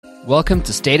Welcome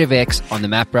to State of X on the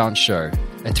Matt Brown Show,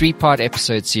 a three-part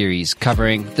episode series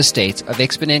covering the state of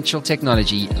exponential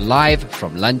technology live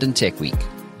from London Tech Week.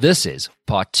 This is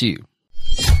part 2.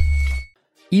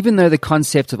 Even though the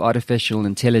concept of artificial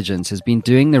intelligence has been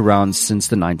doing the rounds since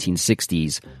the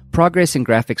 1960s, progress in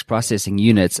graphics processing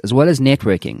units as well as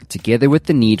networking, together with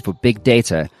the need for big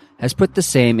data, has put the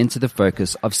same into the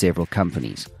focus of several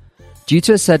companies. Due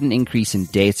to a sudden increase in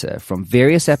data from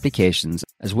various applications,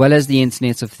 as well as the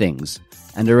Internet of Things,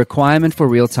 and a requirement for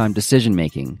real-time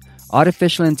decision-making,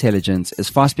 artificial intelligence is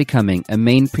fast becoming a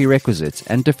main prerequisite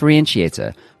and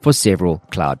differentiator for several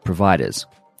cloud providers.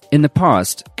 In the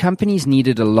past, companies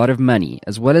needed a lot of money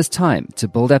as well as time to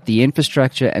build up the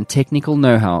infrastructure and technical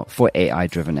know-how for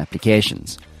AI-driven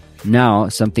applications. Now,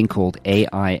 something called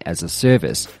AI as a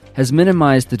service has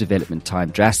minimized the development time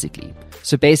drastically.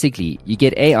 So basically, you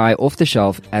get AI off the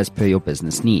shelf as per your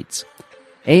business needs.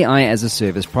 AI as a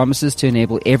service promises to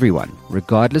enable everyone,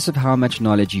 regardless of how much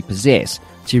knowledge you possess,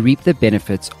 to reap the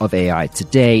benefits of AI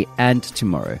today and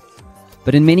tomorrow.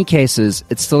 But in many cases,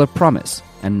 it's still a promise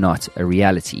and not a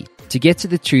reality. To get to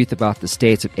the truth about the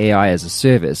state of AI as a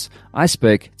service, I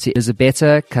spoke to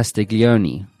Elisabetta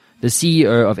Castiglioni, the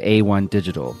CEO of A1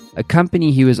 Digital, a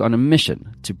company who is on a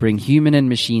mission to bring human and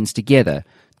machines together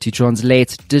to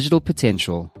translate digital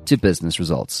potential to business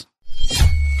results.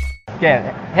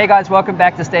 Okay. Hey guys, welcome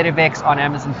back to State of X on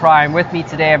Amazon Prime. With me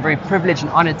today, I'm very privileged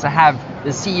and honored to have the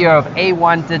CEO of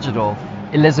A1 Digital,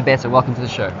 Elisabetta. Welcome to the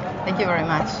show. Thank you very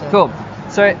much. Cool.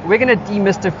 So we're going to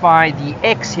demystify the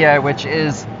X here, which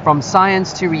is from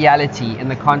science to reality in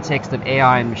the context of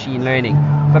AI and machine learning.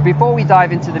 But before we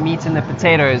dive into the meat and the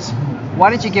potatoes, why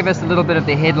don't you give us a little bit of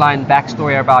the headline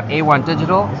backstory about A1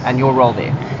 Digital and your role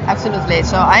there? Absolutely.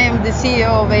 So I am the CEO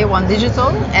of A1 Digital,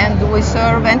 and we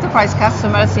serve enterprise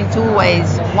customers in two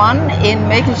ways. One, in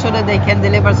making sure that they can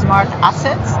deliver smart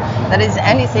assets. That is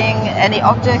anything, any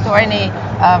object or any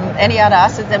other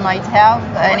asset they might have,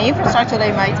 any infrastructure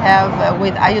they might have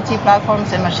with IoT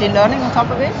platforms and machine learning on top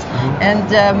of it.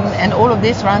 And all of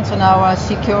this runs on our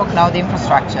secure cloud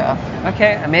infrastructure.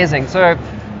 Okay, amazing. So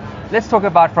let's talk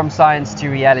about from science to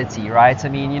reality, right? I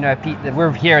mean,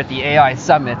 we're here at the AI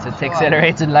Summit at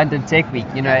Accelerated London Tech Week.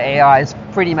 AI is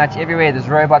pretty much everywhere. There's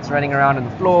robots running around on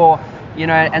the floor,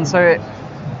 and so,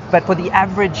 but for the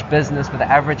average business, for the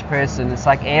average person, it's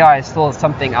like AI is still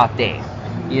something out there.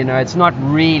 It's not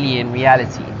really in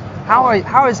reality. How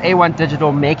is A1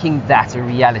 Digital making that a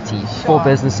reality for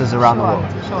businesses around the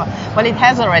world? Sure. Well, it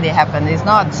has already happened. It's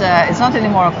not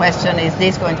anymore a question, is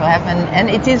this going to happen? And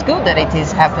it is good that it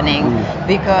is happening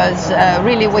because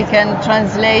really we can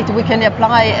translate, we can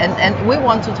apply, and we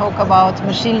want to talk about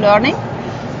machine learning.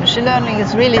 Machine learning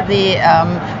is really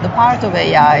the part of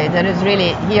AI that is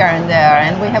really here and there,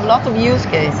 and we have a lot of use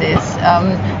cases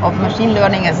of machine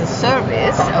learning as a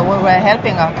service where we're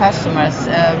helping our customers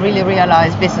really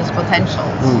realize business potentials.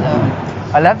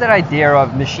 I love that idea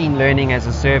of machine learning as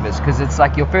a service because it's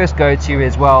like your first go-to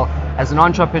as well. As an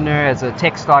entrepreneur, as a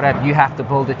tech startup, you have to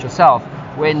build it yourself.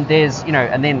 When there's,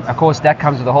 and then of course that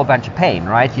comes with a whole bunch of pain,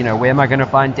 right? Where am I going to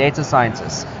find data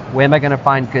scientists? Where am I going to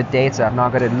find good data? I'm now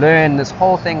going to learn this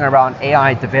whole thing around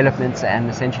AI development and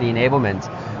essentially enablement.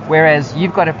 Whereas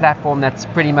you've got a platform that's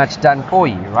pretty much done for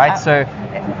you, right? So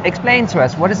explain to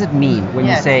us, what does it mean when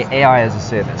you say AI as a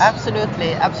service?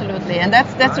 Absolutely. And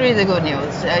that's really the good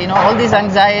news. All these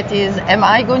anxieties, am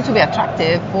I going to be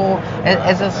attractive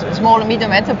as a small and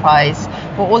medium enterprise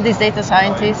for all these data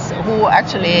scientists who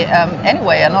actually,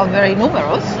 anyway, are not very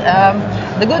numerous?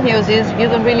 The good news is you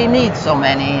don't really need so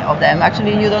many of them.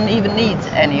 Actually, you don't even need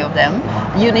any of them.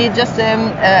 You need just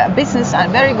a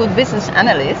very good business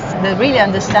analyst that really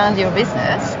understand your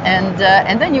business, and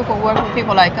then you can work with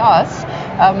people like us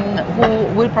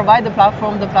who will provide the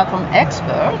platform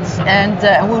experts, and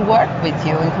will work with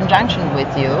you in conjunction with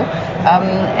you.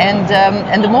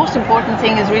 And the most important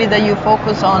thing is really that you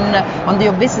focus on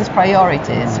your business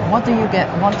priorities. What do you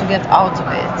want to get out of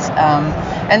it?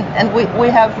 And we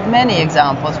have many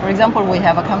examples. For example, we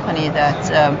have a company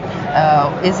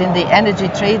that is in the energy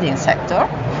trading sector.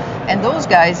 And those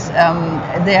guys,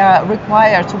 they are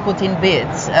required to put in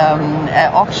bids,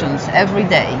 auctions every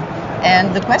day.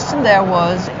 And the question there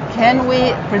was, can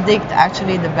we predict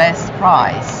actually the best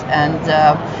price?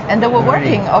 And they were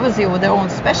working obviously with their own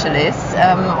specialists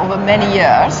over many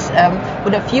years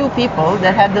with a few people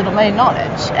that had the domain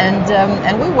knowledge.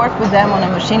 And we worked with them on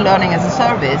a machine learning as a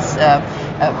service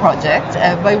project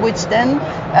by which then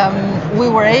we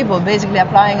were able, basically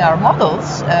applying our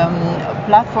models,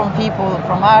 platform people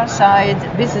from our side,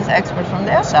 business experts from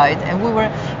their side, and we were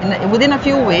within a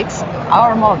few weeks,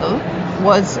 our model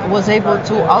was able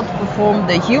to outperform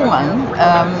the human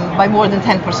by more than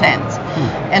 10%.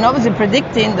 And obviously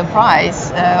predicting the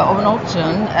price of an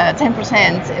auction,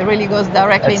 10% really goes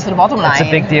directly into the bottom line. That's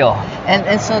a big deal.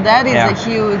 And so that is a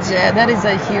huge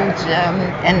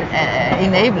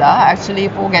enabler actually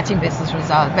for getting business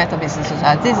results, better business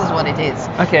results. This is what it is.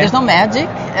 Okay. There's no magic.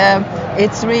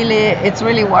 It's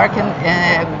really working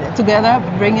together,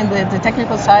 bringing the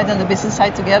technical side and the business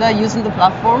side together, using the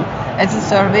platform as a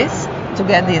service to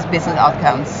get these business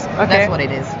outcomes. Okay. That's what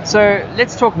it is. So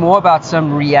let's talk more about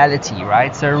some reality,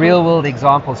 right? So real world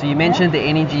examples. So you mentioned the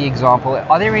energy example.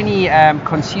 Are there any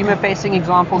consumer facing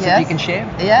examples that you can share?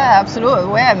 Yeah, absolutely.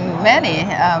 We have many.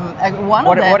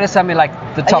 What are some like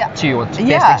the top two or best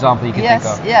example you can think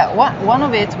of? Yeah, one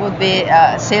of it would be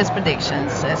sales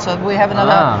predictions. So we have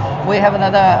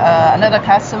another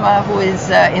customer who is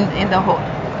in the whole.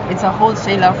 It's a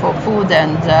wholesaler for food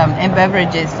and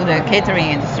beverages to the catering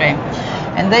industry,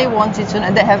 and they wanted to.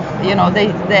 And they have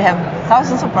they have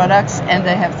thousands of products and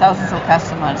they have thousands of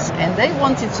customers, and they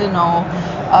wanted to know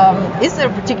is there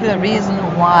a particular reason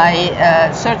why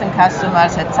certain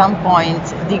customers at some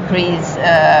point decrease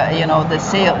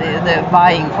the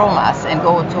buying from us and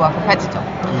go to a competitor.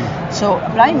 So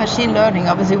applying machine learning,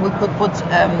 obviously we could put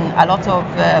a lot of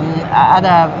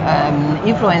other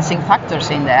influencing factors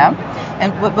in there.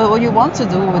 But what you want to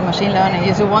do with machine learning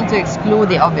is you want to exclude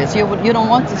the obvious. You don't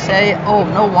want to say, oh,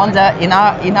 no wonder in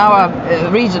our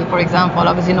region, for example,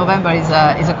 obviously November is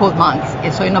a cold month.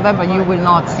 So in November you will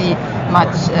not see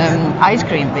much ice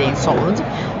cream being sold.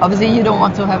 Obviously you don't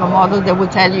want to have a model that will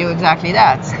tell you exactly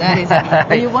that. That is,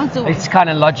 but you want to. It's kind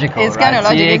of logical. It's kind of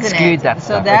logical. So you exclude that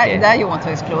stuff. So that you want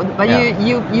to exclude, but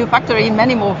you factor in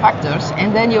many more factors,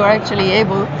 and then you are actually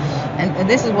able. And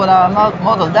this is what our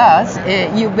model does.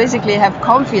 You basically have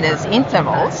confidence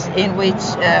intervals in which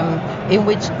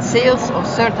sales of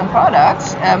certain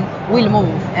products will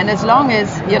move, and as long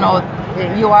as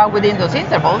you are within those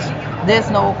intervals, there's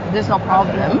no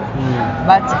problem.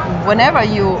 But whenever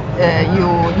you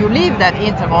leave that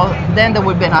interval, then there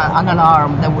will be an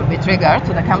alarm that will be triggered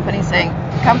to the company saying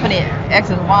company X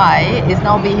and Y is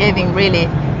now behaving really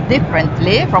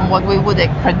differently from what we would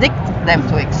predict them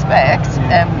to expect,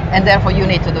 and therefore you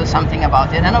need to do something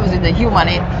about it. And obviously the human,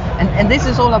 and this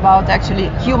is all about actually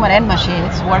human and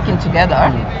machines working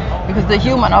together, because the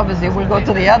human obviously will go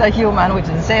to the other human, which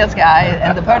is the sales guy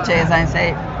and the purchaser, and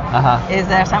say, is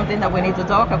there something that we need to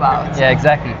talk about? Yeah,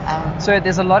 exactly. So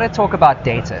there's a lot of talk about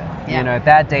data.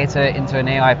 Bad data into an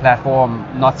AI platform,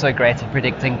 not so great at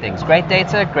predicting things. Great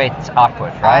data, great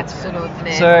output, right?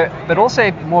 Absolutely. So, but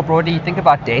also more broadly, think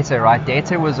about data, right?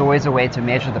 Data was always a way to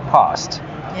measure the past.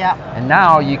 Yeah. And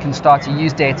now you can start to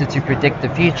use data to predict the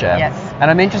future. Yes. And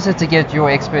I'm interested to get your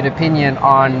expert opinion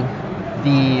on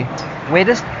where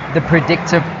does the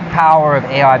predictive power of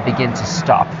AI begin to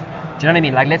stop? Do you know what I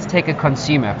mean? Like, let's take a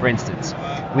consumer, for instance.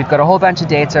 We've got a whole bunch of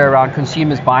data around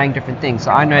consumers buying different things.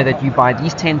 So I know that you buy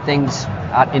these 10 things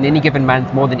in any given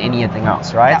month more than anything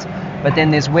else, right? Yeah. But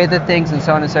then there's weather things and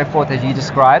so on and so forth, as you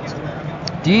described.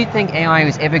 Do you think AI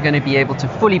is ever going to be able to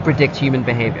fully predict human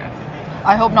behavior?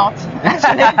 I hope not,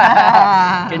 actually.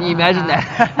 Can you imagine that?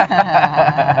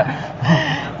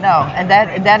 No, and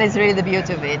that is really the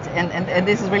beauty of it. And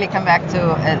this has really come back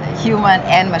to human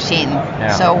and machine.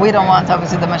 Yeah. So we don't want,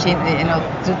 obviously, the machine,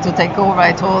 to take over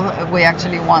at all. We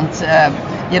actually want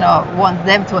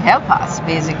them to help us,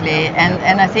 basically.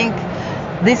 And I think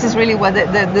this is really where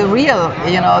the real,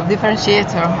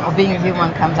 differentiator of being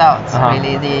human comes out.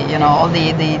 Really, all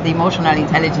the emotional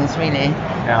intelligence, really,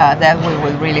 that we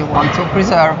will really want to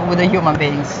preserve with the human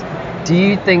beings. Do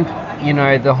you think,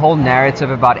 the whole narrative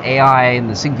about AI and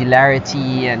the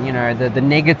singularity and, the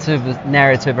negative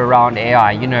narrative around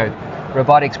AI,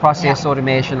 robotics, process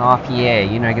automation, RPA,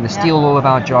 going to steal all of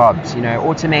our jobs,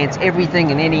 automates everything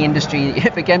in any industry.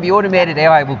 If it can be automated,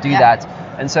 AI will do that.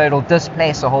 And so it'll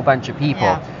displace a whole bunch of people.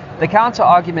 Yeah. The counter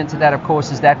argument to that, of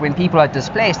course, is that when people are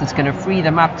displaced, it's going to free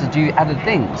them up to do other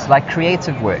things, like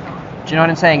creative work. Do you know what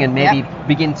I'm saying? And maybe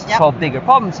begin to solve bigger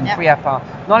problems and free up our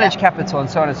knowledge capital and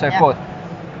so on and so forth.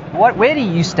 Where do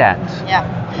you stand?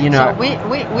 So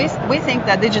we think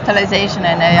that digitalization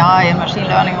and AI and machine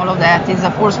learning, all of that, is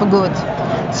a force for good.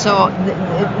 So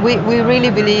we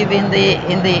really believe in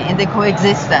the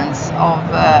coexistence of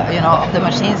of the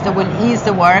machines that will ease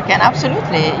the work, and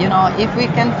absolutely, if we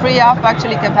can free up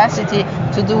actually capacity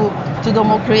to do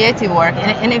more creative work,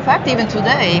 and in fact even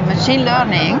today machine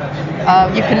learning.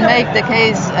 You can make the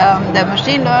case that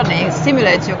machine learning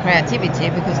stimulates your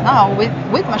creativity, because now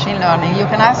with machine learning you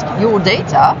can ask your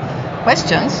data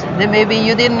questions that maybe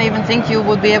you didn't even think you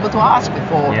would be able to ask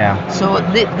before. Yeah. So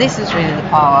this is really the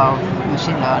power of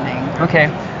machine learning. Okay.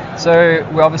 So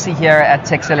we're obviously here at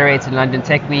Techcelerate London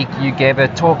Tech Week. You gave a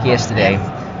talk yesterday.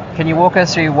 Can you walk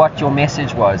us through what your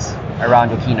message was around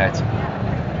your keynote?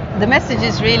 The message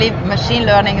is really machine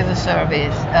learning as a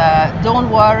service. Don't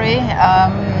worry.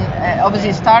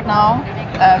 Obviously, start now.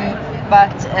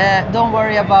 But don't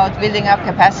worry about building up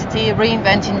capacity,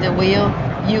 reinventing the wheel.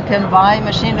 You can buy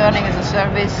machine learning as a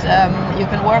service. You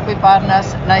can work with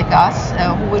partners like us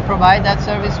who will provide that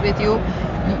service with you.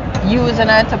 You as an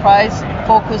enterprise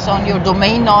focus on your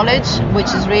domain knowledge,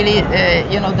 which is really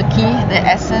the key, the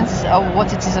essence of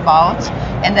what it is about.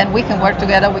 And then we can work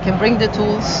together. We can bring the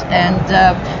tools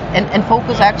and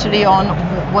focus actually on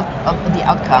what the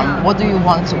outcome. What do you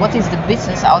want? What is the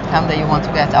business outcome that you want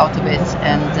to get out of it?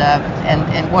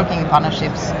 And working in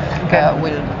partnerships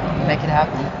will make it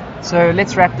happen. So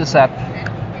let's wrap this up.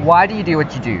 Why do you do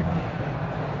what you do?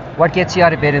 What gets you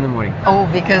out of bed in the morning? Oh,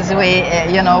 because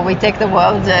we take the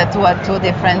world to a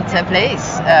different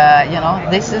place.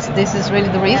 This is really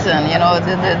the reason.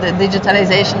 The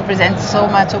digitalization presents so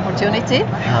much opportunity.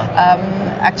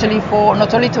 Actually, for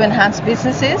not only to enhance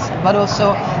businesses, but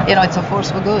also it's a force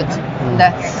for good.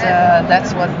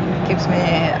 That's what keeps me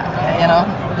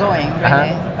going.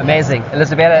 Really. Amazing,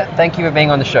 Elisabetta. Thank you for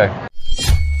being on the show.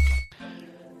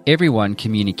 Everyone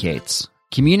communicates.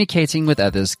 Communicating with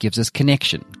others gives us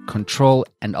connection, control,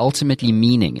 and ultimately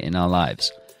meaning in our lives.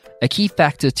 A key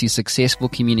factor to successful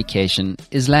communication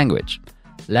is language.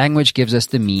 Language gives us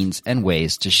the means and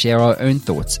ways to share our own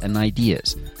thoughts and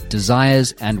ideas,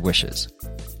 desires and wishes.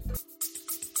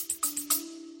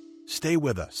 Stay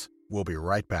with us. We'll be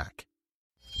right back.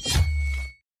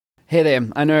 Hey there,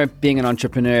 I know being an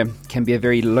entrepreneur can be a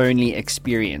very lonely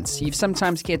experience. You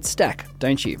sometimes get stuck,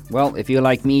 don't you? Well, if you're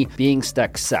like me, being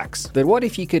stuck sucks. But what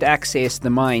if you could access the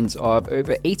minds of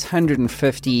over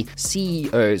 850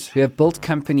 CEOs who have built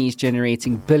companies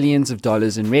generating billions of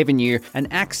dollars in revenue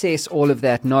and access all of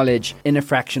that knowledge in a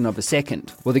fraction of a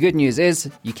second? Well, the good news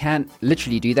is you can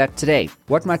literally do that today.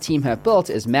 What my team have built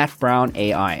is Matt Brown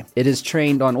AI. It is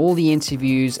trained on all the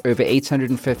interviews, over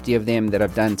 850 of them that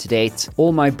I've done to date,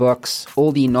 all my books,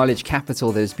 all the knowledge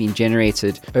capital that has been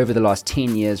generated over the last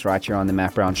 10 years right here on the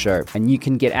Matt Brown Show. And you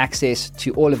can get access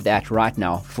to all of that right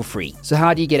now for free. So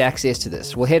how do you get access to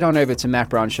this? Well, head on over to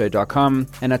mattbrownshow.com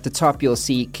and at the top you'll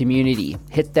see community.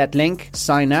 Hit that link,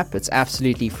 sign up, it's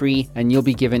absolutely free, and you'll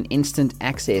be given instant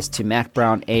access to Matt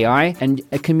Brown AI and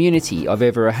a community of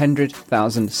over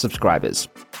 100,000 subscribers.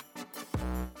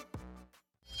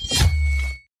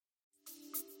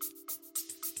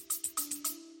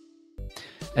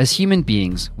 As human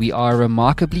beings, we are a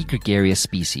remarkably gregarious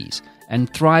species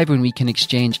and thrive when we can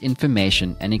exchange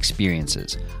information and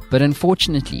experiences. But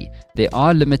unfortunately, there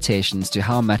are limitations to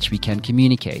how much we can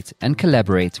communicate and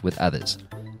collaborate with others,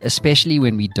 especially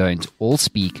when we don't all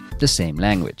speak the same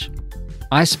language.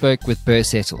 I spoke with Burr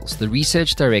Settles, the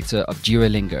research director of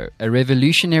Duolingo, a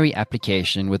revolutionary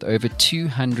application with over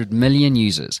 200 million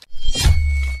users.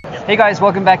 Hey guys,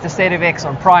 welcome back to State of X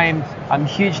on Prime. I'm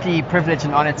hugely privileged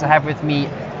and honored to have with me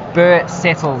Burr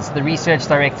Settles, the research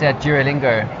director at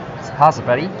Duolingo. How's it,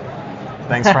 buddy?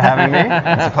 Thanks for having me.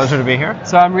 It's a pleasure to be here.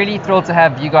 So I'm really thrilled to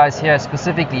have you guys here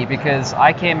specifically because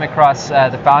I came across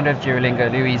the founder of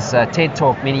Duolingo, Louis' TED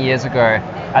Talk many years ago,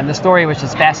 and the story was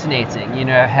just fascinating,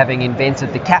 having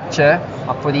invented the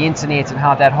captcha for the internet and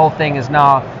how that whole thing has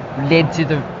now led to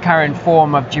the current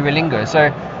form of Duolingo.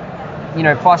 So,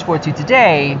 fast forward to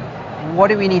today, what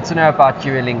do we need to know about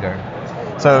Duolingo?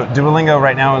 So Duolingo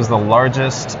right now is the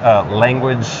largest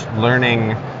language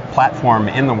learning platform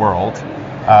in the world.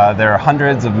 There are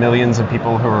hundreds of millions of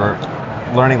people who are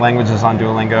learning languages on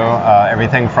Duolingo,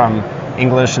 everything from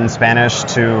English and Spanish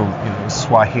to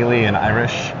Swahili and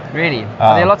Irish. Really?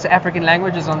 Are there lots of African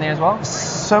languages on there as well?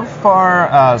 So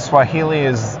far, Swahili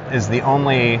is the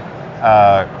only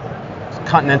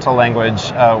continental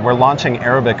language. We're launching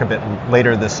Arabic a bit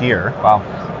later this year. Wow.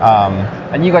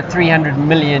 And you got 300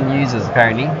 million users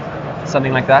apparently,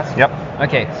 something like that? Yep.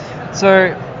 Okay,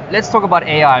 so let's talk about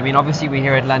AI. I mean, obviously we're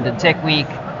here at London Tech Week.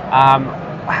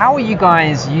 How are you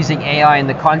guys using AI in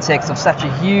the context of such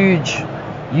a huge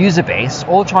user base,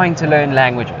 all trying to learn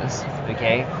languages?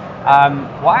 Okay.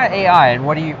 Why AI, and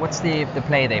what's the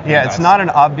play there? Yeah, it's not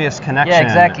an obvious connection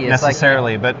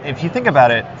necessarily, but if you think about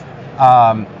it,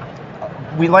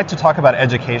 we like to talk about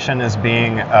education as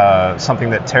being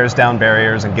something that tears down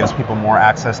barriers and gives people more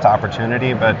access to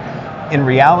opportunity, but in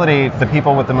reality, the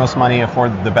people with the most money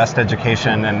afford the best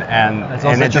education, and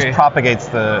it just propagates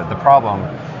the problem.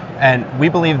 And we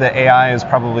believe that AI is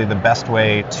probably the best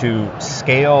way to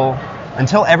scale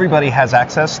until everybody has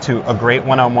access to a great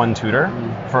one-on-one tutor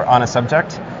on a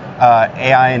subject,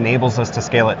 AI enables us to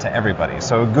scale it to everybody.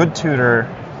 So a good tutor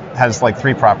has like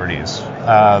 3 properties.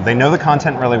 They know the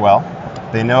content really well,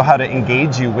 they know how to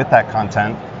engage you with that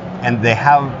content, and they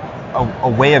have a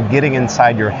way of getting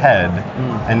inside your head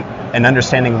and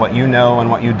understanding what you know and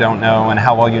what you don't know and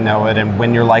how well you know it and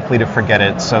when you're likely to forget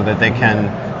it, so that they can,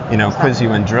 quiz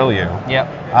you and drill you.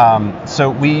 Yep. So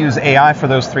we use AI for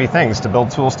those 3 things, to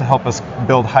build tools to help us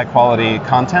build high quality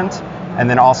content, and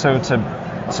then also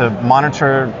to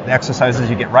monitor the exercises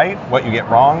you get right, what you get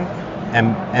wrong,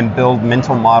 and build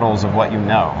mental models of what you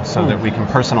know, so that we can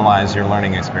personalize your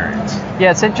learning experience.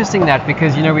 Yeah, it's interesting that,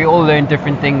 because we all learn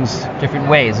different things different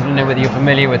ways. I don't know whether you're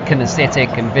familiar with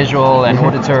kinesthetic and visual and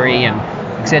auditory and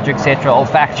et cetera,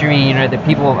 olfactory. The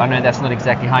people, I know that's not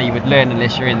exactly how you would learn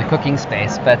unless you're in the cooking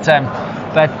space, but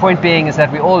point being is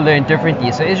that we all learn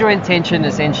differently. So is your intention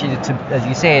essentially to, as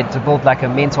you said, to build like a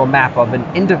mental map of an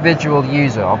individual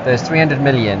user of those 300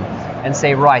 million and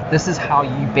say, right, this is how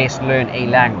you best learn a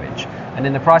language? And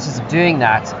in the process of doing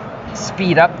that,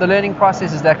 speed up the learning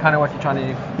process? Is that kind of what you're trying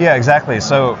to do? Yeah, exactly.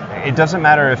 So it doesn't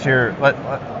matter if you're,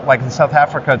 like in South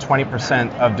Africa,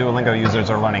 20% of Duolingo users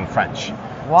are learning French.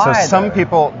 Why? So some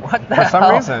people, for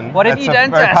some reason, what have it's you a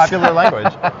done very to us? popular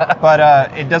language.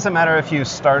 But it doesn't matter if you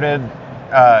started,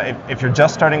 if you're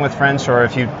just starting with French, or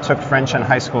if you took French in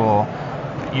high school.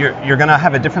 You're going to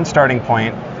have a different starting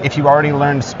point. If you already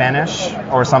learned Spanish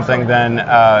or something, then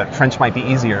French might be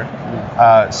easier.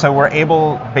 So we're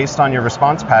able, based on your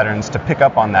response patterns, to pick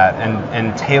up on that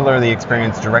and tailor the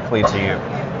experience directly to you.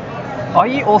 Are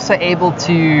you also able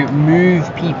to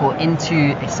move people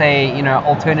into, say,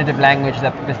 alternative language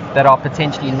that are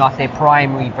potentially not their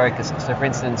primary focus? So, for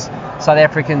instance, South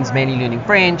Africans mainly learning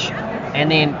French, and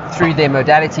then through their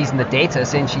modalities and the data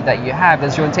essentially that you have,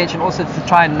 is your intention also to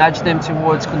try and nudge them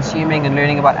towards consuming and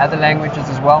learning about other languages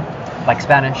as well, like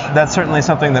Spanish? That's certainly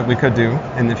something that we could do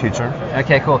in the future.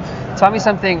 Okay, cool. Tell me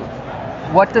something.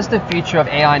 What does the future of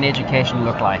AI in education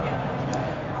look like?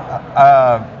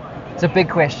 It's a big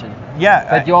question.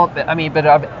 Yeah. But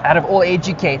out of all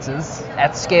educators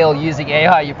at scale using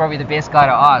AI, you're probably the best guy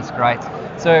to ask, right?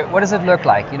 So what does it look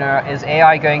like? Is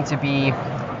AI going to be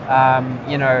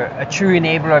a true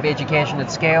enabler of education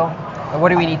at scale? What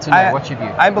do we need to know? What's your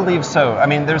view? I believe so.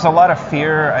 There's a lot of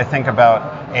fear, I think,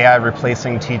 about AI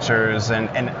replacing teachers, and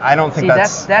I don't think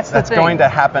that's going to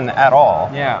happen at all.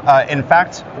 Yeah. In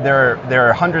fact, there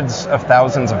are hundreds of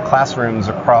thousands of classrooms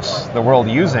across the world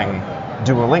using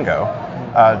Duolingo.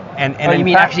 You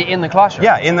mean actually in the classroom?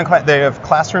 Yeah, in the they have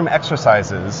classroom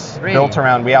exercises built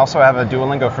around. We also have a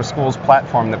Duolingo for Schools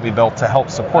platform that we built to help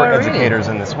support educators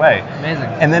in this way.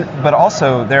 Amazing. But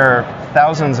also there are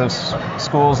thousands of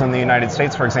schools in the United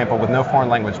States, for example, with no foreign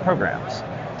language programs.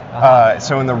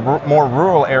 So in the more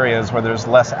rural areas where there's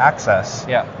less access,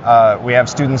 we have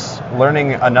students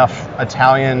learning enough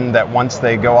Italian that once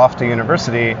they go off to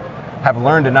university, have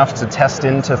learned enough to test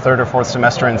into 3rd or 4th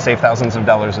semester and save thousands of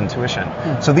dollars in tuition.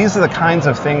 So these are the kinds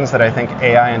of things that I think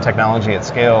AI and technology at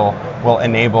scale will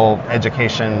enable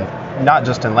education, not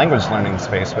just in language learning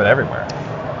space, but everywhere.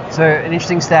 So an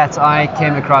interesting stat I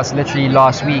came across literally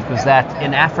last week was that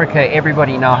in Africa,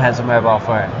 everybody now has a mobile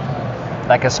phone,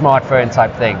 like a smartphone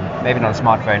type thing. Maybe not a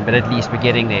smartphone, but at least we're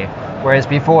getting there. Whereas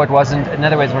before it wasn't. In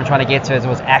other words, what I'm trying to get to is it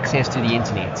was access to the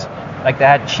internet. Like they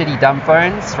had shitty dumb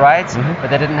phones, right?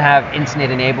 But they didn't have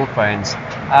internet-enabled phones.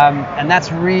 And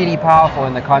that's really powerful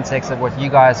in the context of what you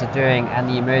guys are doing and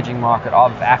the emerging market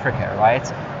of Africa, right?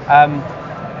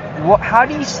 How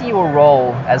do you see your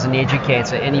role as an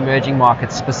educator in emerging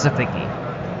markets specifically?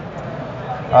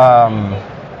 I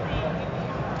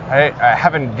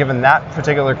haven't given that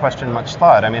particular question much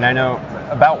thought. I know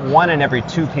about 1 in every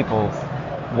 2 people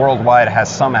worldwide has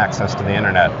some access to the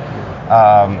internet.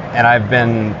 And I've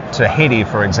been to Haiti,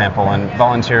 for example, and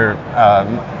volunteer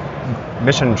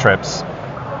mission trips,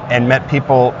 and met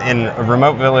people in a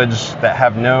remote village that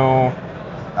have no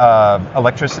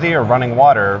electricity or running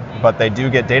water, but they do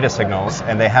get data signals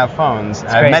and they have phones. And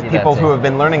I've met people who have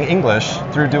been learning English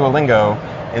through Duolingo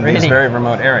in these very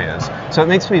remote areas. So it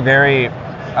makes me very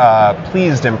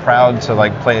pleased and proud to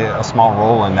play a small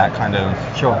role in that kind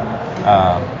of. Sure.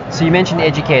 So you mentioned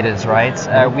educators, right?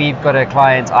 We've got a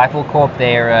client, Eiffel Corp.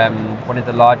 They're one of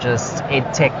the largest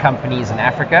ed tech companies in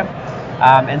Africa,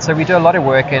 and so we do a lot of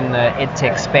work in the ed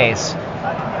tech space.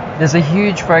 There's a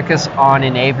huge focus on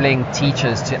enabling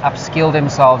teachers to upskill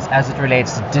themselves as it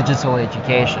relates to digital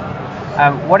education.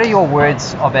 What are your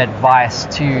words of advice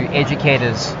to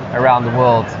educators around the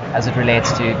world as it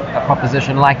relates to a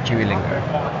proposition like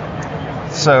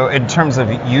Duolingo? So in terms of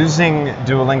using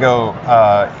Duolingo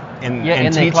in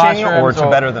teaching or to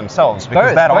better themselves?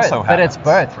 Because that also happens. But it's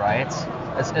both, right?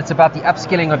 It's about the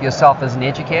upskilling of yourself as an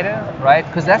educator, right?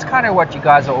 Because that's kind of what you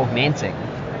guys are augmenting.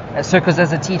 So, because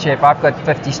as a teacher, if I've got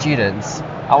 50 students,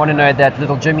 I want to know that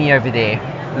little Jimmy over there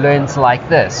learns like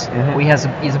this. Mm-hmm.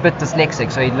 He's a bit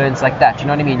dyslexic, so he learns like that. You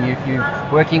know what I mean? You're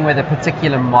working with a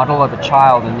particular model of a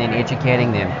child and then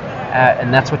educating them.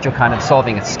 And that's what you're kind of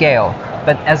solving at scale.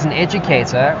 But as an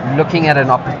educator, looking at an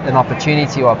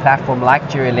opportunity or a platform like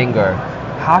Duolingo,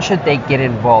 how should they get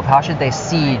involved? How should they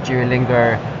see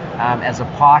Duolingo as a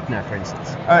partner, for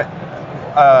instance?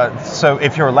 So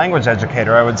if you're a language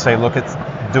educator, I would say look at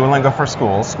Duolingo for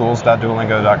Schools,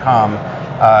 schools.duolingo.com.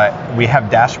 We have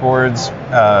dashboards.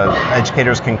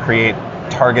 Educators can create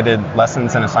targeted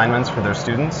lessons and assignments for their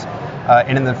students.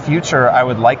 And in the future, I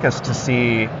would like to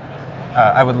see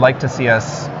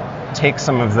us take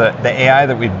some of the AI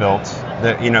that we've built,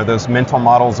 those mental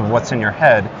models of what's in your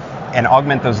head, and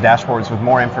augment those dashboards with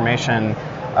more information.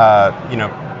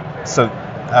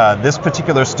 This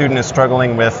particular student is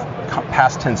struggling with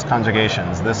past tense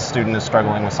conjugations. This student is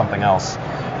struggling with something else.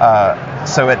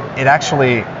 So it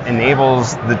actually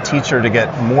enables the teacher to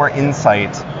get more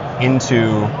insight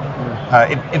into.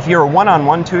 If you're a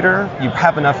one-on-one tutor, you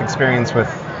have enough experience with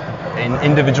an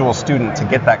individual student to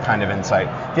get that kind of insight.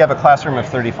 If you have a classroom of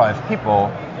 35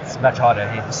 people, it's much harder.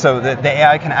 So the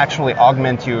AI can actually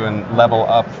augment you and level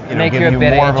up, give you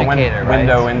more of a window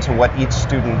right? into what each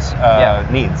student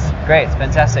needs. Great,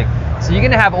 fantastic. So you're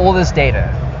going to have all this data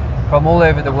from all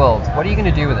over the world. What are you going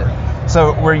to do with it?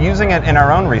 So we're using it in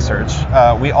our own research.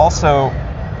 We also,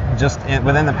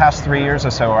 within the past 3 years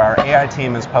or so, our AI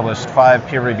team has published 5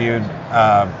 peer-reviewed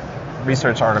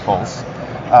research articles.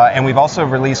 And we've also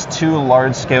released 2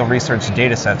 large-scale research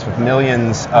data sets with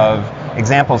millions of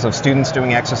examples of students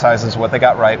doing exercises, what they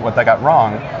got right, what they got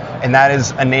wrong. And that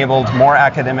has enabled more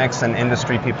academics and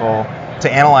industry people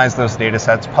to analyze those data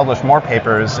sets, publish more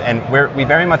papers, and we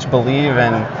very much believe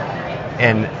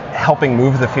in helping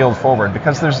move the field forward,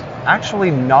 because there's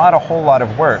actually not a whole lot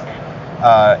of work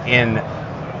in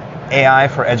AI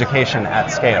for education at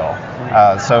scale.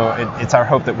 So it's our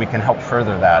hope that we can help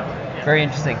further that. Very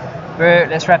interesting.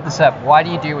 Let's wrap this up. Why do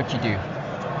you do what you do?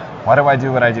 Why do I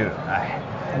do what I do?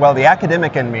 Well, the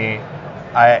academic in me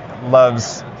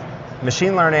loves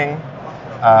machine learning,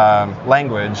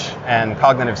 language, and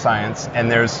cognitive science.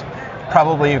 And there's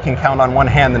probably, you can count on one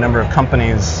hand the number of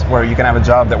companies where you can have a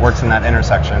job that works in that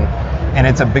intersection. And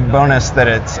it's a big bonus that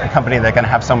it's a company that can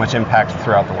have so much impact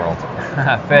throughout the world.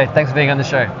 Fair. Thanks for being on the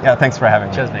show. Yeah, thanks for having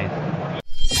me. Cheers, mate.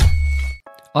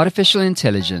 Artificial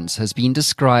intelligence has been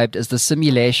described as the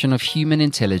simulation of human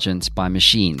intelligence by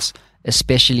machines,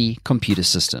 especially computer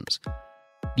systems.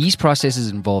 These processes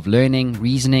involve learning,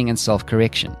 reasoning, and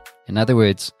self-correction. In other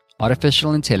words,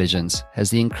 artificial intelligence has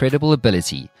the incredible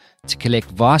ability to collect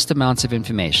vast amounts of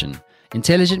information.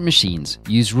 Intelligent machines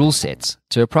use rule sets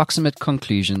to approximate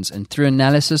conclusions and, through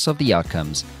analysis of the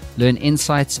outcomes, learn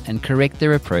insights and correct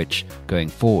their approach going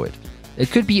forward. It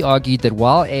could be argued that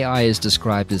while AI is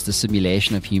described as the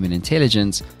simulation of human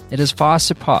intelligence, it has far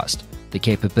surpassed the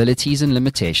capabilities and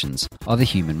limitations of the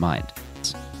human mind.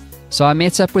 So I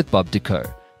met up with Bob Decaux,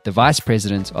 the Vice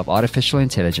President of Artificial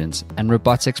Intelligence and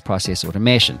Robotics Process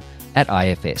Automation at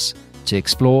IFS, to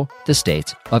explore the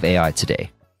state of AI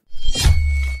today.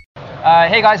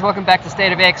 Hey guys, welcome back to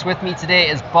State of X. With me today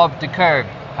is Bob Decaux.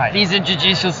 Hi. Please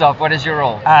introduce yourself. What is your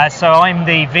role? So I'm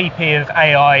the VP of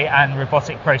AI and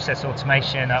Robotic Process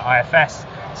Automation at IFS.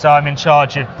 So I'm in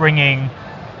charge of bringing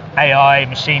AI,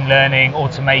 machine learning,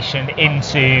 automation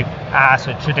into our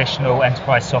sort of traditional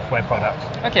enterprise software products.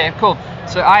 Okay, cool.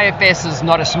 So IFS is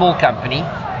not a small company,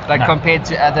 but No. compared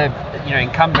to other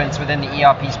incumbents within the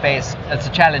ERP space, it's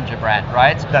a challenger brand,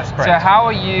 right? That's correct. So how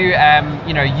are you,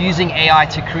 using AI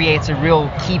to create a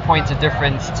real key point of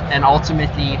difference, and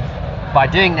ultimately, by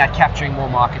doing that, capturing more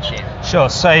market share? Sure.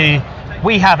 So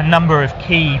we have a number of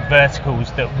key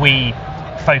verticals that we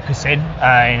focus in.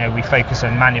 We focus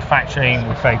on manufacturing,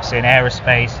 we focus in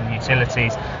aerospace and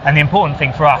utilities. And the important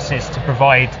thing for us is to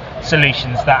provide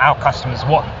solutions that our customers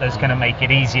want, that's going to make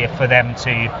it easier for them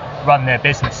to run their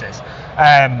businesses.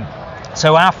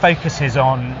 So our focus is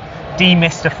on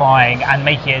demystifying and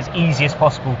making it as easy as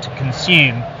possible to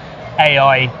consume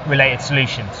AI-related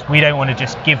solutions. We don't want to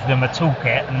just give them a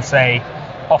toolkit and say,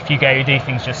 off you go, do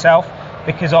things yourself,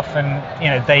 because often,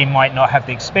 they might not have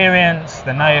the experience,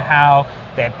 the know-how,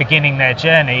 they're beginning their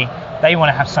journey. They want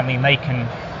to have something they can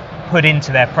put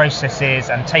into their processes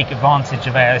and take advantage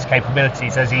of AI's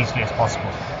capabilities as easily as possible.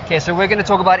 Okay, so we're going to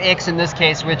talk about X in this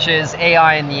case, which is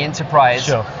AI in the enterprise.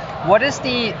 Sure. What is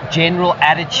the general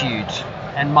attitude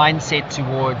and mindset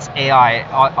towards AI?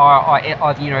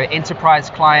 Are enterprise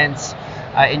clients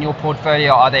in your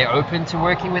portfolio, are they open to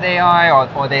working with AI, or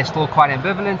are they still quite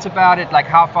ambivalent about it? Like,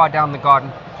 how far down the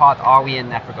garden path are we in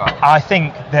that regard? I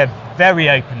think they're very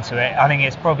open to it. I think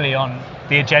it's probably on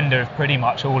the agenda of pretty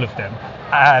much all of them.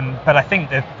 But I think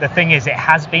the thing is, it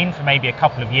has been for maybe a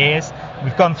couple of years.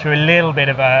 We've gone through a little bit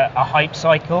of a hype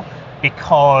cycle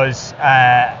because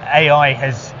AI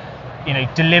has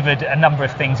delivered a number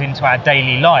of things into our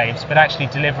daily lives, but actually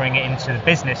delivering it into the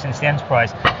business, into the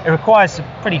enterprise, it requires some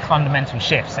pretty fundamental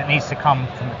shifts. It needs to come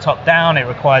from the top down. It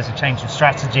requires a change of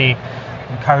strategy,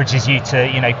 encourages you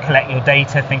to collect your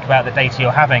data, think about the data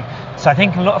you're having. So I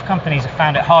think a lot of companies have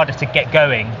found it harder to get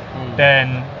going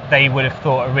than they would have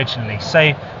thought originally.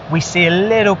 So we see a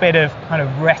little bit of kind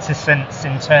of reticence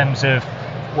in terms of,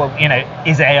 well,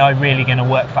 is AI really going to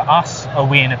work for us? Are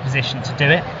we in a position to do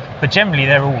it? But generally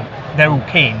they're all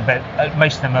keen, but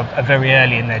most of them are very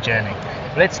early in their journey.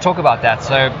 Let's talk about that.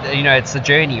 So it's a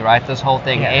journey, right? This whole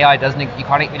thing. AI you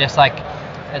can't just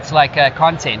it's like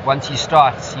content. Once you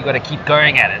start, you got to keep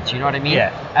going at it. You know what I mean?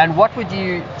 Yeah. And what would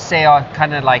you say are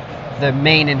kind of like the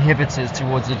main inhibitors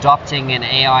towards adopting an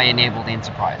AI-enabled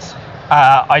enterprise?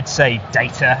 I'd say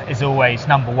data is always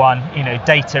number one.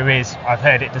 Data is, I've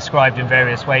heard it described in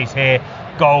various ways here,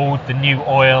 gold, the new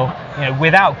oil.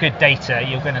 Without good data,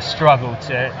 you're going to struggle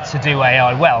to do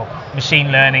AI well.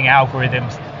 Machine learning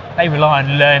algorithms, they rely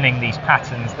on learning these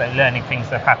patterns, they're learning things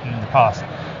that have happened in the past.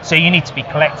 So you need to be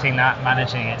collecting that,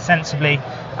 managing it sensibly.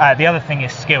 The other thing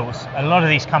is skills. A lot of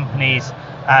these companies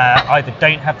either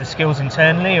don't have the skills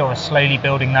internally or are slowly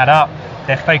building that up.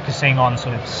 They're focusing on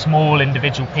sort of small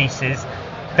individual pieces.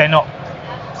 They're not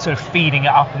sort of feeding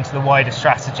it up into the wider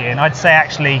strategy. And I'd say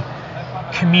actually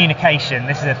communication,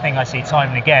 this is a thing I see time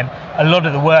and again. A lot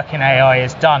of the work in AI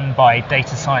is done by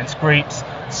data science groups,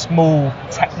 small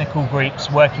technical groups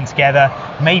working together,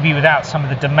 maybe without some of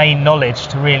the domain knowledge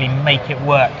to really make it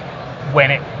work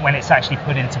when it's actually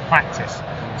put into practice.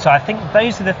 So I think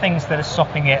those are the things that are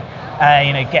stopping it,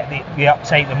 get the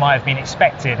uptake that might have been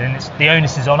expected, and the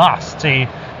onus is on us to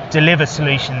deliver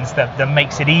solutions that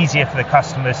makes it easier for the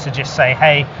customers to just say,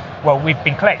 hey, well, we've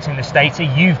been collecting this data,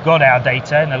 you've got our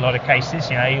data in a lot of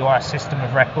cases, you are a system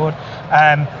of record,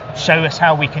 show us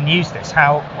how we can use this,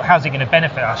 how's it going to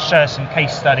benefit us, show us some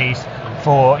case studies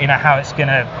for how it's going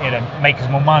to make us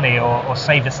more money or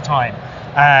save us time.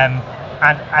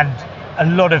 And a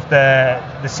lot of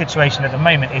the situation at the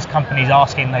moment is companies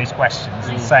asking those questions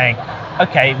and saying,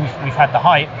 okay, we've had the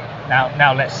hype,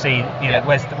 now let's see,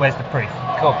 where's the proof.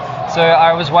 Cool. So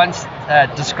I was once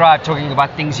described talking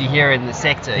about things you hear in the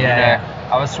sector.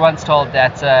 I was once told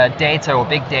that data or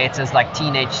big data is like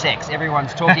teenage sex.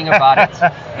 Everyone's talking about it,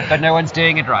 but no one's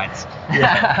doing it right.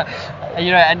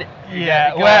 I'm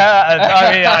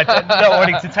not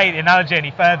wanting to take the analogy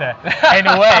any further. In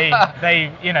a way,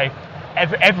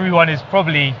 everyone is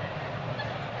probably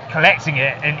collecting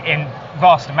it in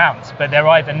vast amounts, but they're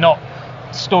either not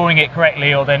storing it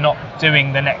correctly or they're not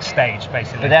doing the next stage,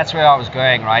 basically. But that's where I was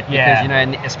going, right? Because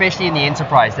especially in the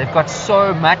enterprise, they've got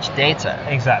so much data.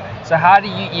 Exactly. So how do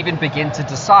you even begin to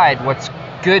decide what's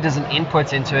good as an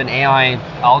input into an AI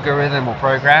algorithm or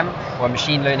program or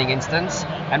machine learning instance,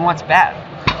 and what's bad?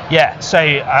 Yeah. So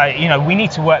we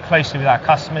need to work closely with our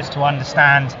customers to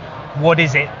understand what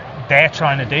is it they're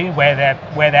trying to do, where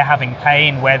they're having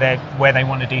pain, where they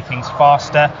want to do things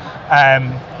faster,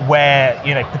 where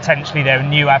potentially there are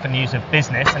new avenues of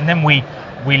business, and then we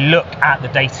look at the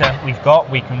data we've got.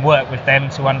 We can work with them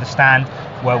to understand,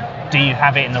 well, do you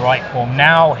have it in the right form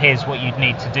now? Here's what you'd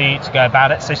need to do to go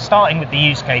about it. So starting with the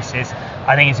use cases,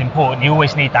 I think is important. You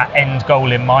always need that end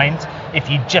goal in mind. If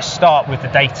you just start with the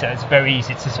data, it's very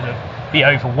easy to sort of be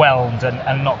overwhelmed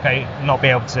and not be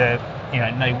able to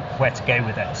know where to go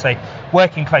with it. So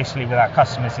working closely with our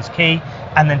customers is key,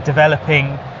 and then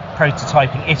developing,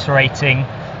 prototyping, iterating,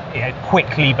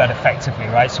 quickly but effectively,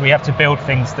 right? So we have to build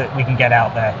things that we can get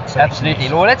out there. So absolutely.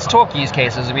 Well, let's talk use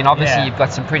cases. I mean, obviously you've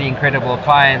got some pretty incredible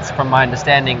clients, from my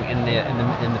understanding, in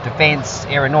the defense,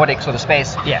 aeronautics sort of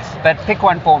space. Yes. But pick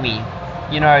one for me.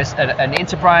 An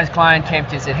enterprise client came to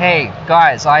you and said, hey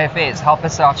guys, IFS, help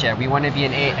us out here. We want to be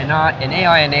an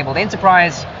AI-enabled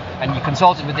enterprise. And you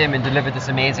consulted with them and delivered this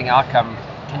amazing outcome.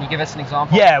 Can you give us an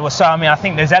example? Yeah, well, so I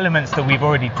think there's elements that we've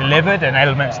already delivered and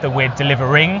elements that we're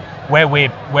delivering where we're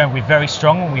very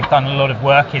strong, and we've done a lot of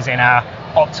work is in our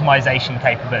optimization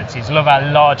capabilities. A lot of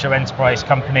our larger enterprise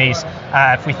companies,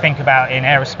 if we think about in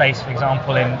aerospace, for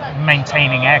example, in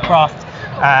maintaining aircraft,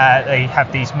 they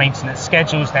have these maintenance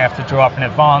schedules they have to draw up in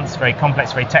advance, very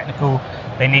complex, very technical.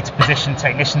 They need to position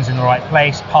technicians in the right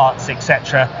place, parts,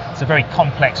 etc. It's a very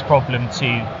complex problem to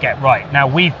get right. Now,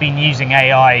 we've been using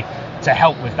AI to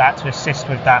help with that, to assist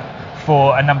with that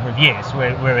for a number of years.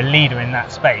 We're a leader in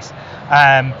that space.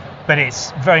 But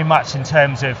it's very much in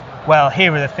terms of, well,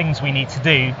 here are the things we need to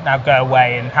do, now go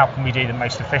away, and how can we do them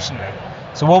most efficiently?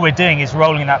 So what we're doing is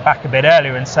rolling that back a bit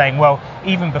earlier and saying, well,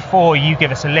 even before you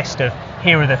give us a list of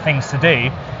here are the things to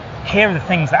do, here are the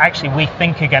things that actually we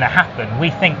think are going to happen. We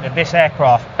think that this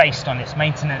aircraft, based on its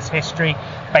maintenance history,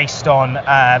 based on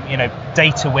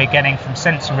data we're getting from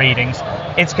sensor readings,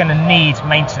 it's going to need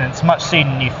maintenance much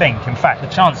sooner than you think. In fact, the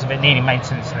chance of it needing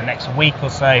maintenance in the next week or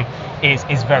so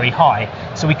is very high.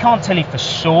 So we can't tell you for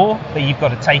sure that you've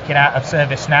got to take it out of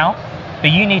service now, but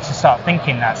you need to start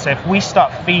thinking that. So if we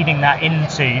start feeding that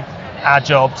into our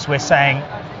jobs, we're saying,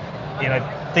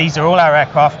 these are all our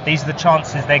aircraft, these are the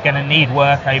chances they're going to need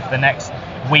work over the next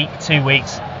week, 2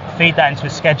 weeks, feed that into a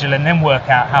schedule and then work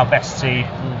out how best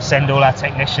to send all our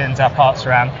technicians, our parts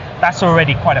around. That's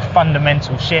already quite a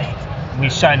fundamental shift.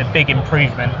 We've shown a big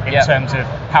improvement in terms of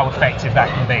how effective that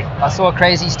can be. I saw a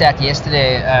crazy stat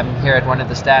yesterday here at one of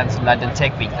the stands in London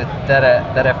Tech Week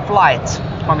that a flight,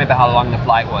 I can't remember how long the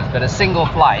flight was, but a single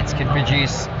flight can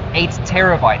produce 8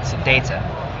 terabytes of data.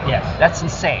 Yes. That's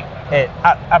insane.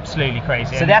 Absolutely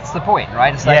crazy. So that's the point,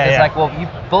 right? It's like, well, you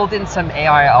build in some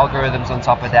AI algorithms on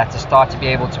top of that to start to be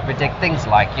able to predict things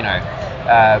like,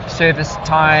 service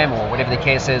time or whatever the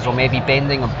case is, or maybe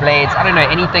bending of blades. I don't know,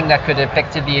 anything that could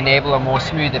effectively enable a more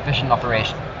smooth, efficient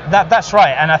operation. That's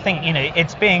right, and I think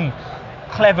it's being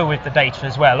clever with the data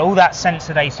as well. All that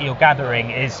sensor data you're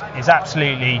gathering is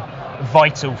absolutely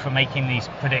vital for making these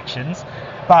predictions.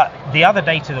 But the other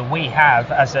data that we have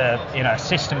as a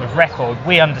system of record,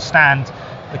 we understand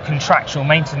the contractual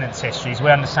maintenance histories, we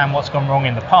understand what's gone wrong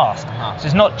in the past. So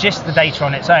it's not just the data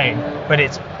on its own, but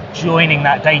it's joining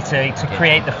that data to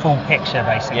create the full picture,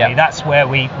 basically. That's where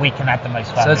we can add the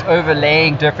most value. So it's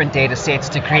overlaying different data sets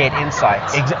to create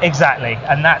insights. Exactly,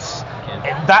 and that's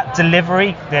that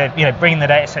delivery, bringing the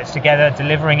data sets together,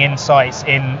 delivering insights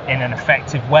in an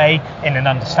effective way, in an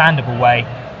understandable way.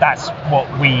 That's what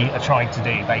we are trying to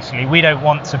do, basically. We don't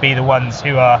want to be the ones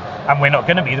who are, and we're not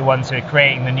going to be the ones who are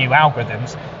creating the new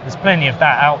algorithms. There's plenty of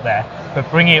that out there, but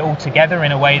bringing it all together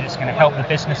in a way that's going to help the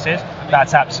businesses,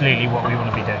 that's absolutely what we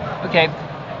want to be doing. Okay,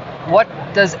 what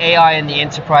does AI in the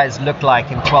enterprise look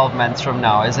like in 12 months from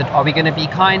now? Are we going to be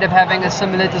kind of having a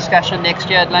similar discussion next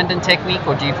year at London Tech Week,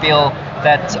 or do you feel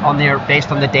that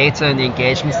based on the data and the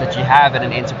engagements that you have at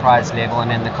an enterprise level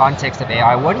and in the context of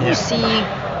AI, what do you see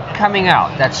coming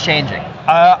out that's changing?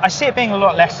 I see it being a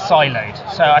lot less siloed.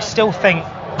 So I still think,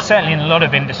 certainly in a lot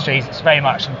of industries, it's very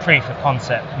much in proof of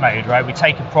concept mode, right? We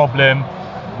take a problem,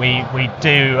 we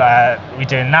do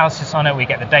analysis on it, we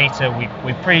get the data,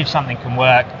 we prove something can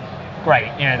work,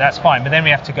 great, that's fine. But then we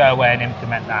have to go away and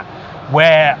implement that.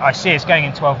 Where I see us going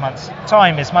in 12 months'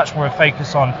 time is much more a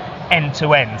focus on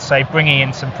end-to-end, so bringing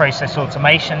in some process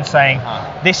automation, saying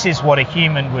this is what a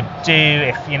human would do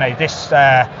if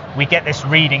we get this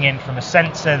reading in from a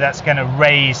sensor that's going to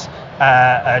raise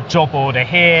a job order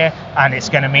here, and it's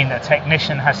going to mean that a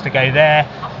technician has to go there.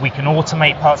 We can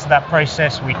automate parts of that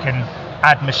process, we can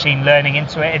add machine learning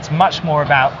into it. It's much more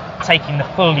about taking the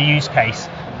full use case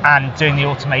and doing the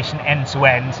automation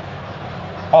end-to-end,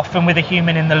 often with a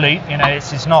human in the loop.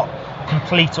 This is not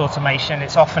complete automation.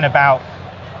 It's often about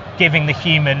giving the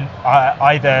human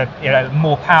either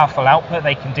more powerful output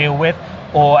they can deal with,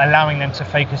 or allowing them to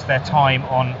focus their time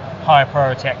on higher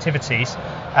priority activities.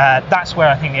 That's where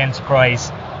I think the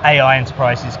AI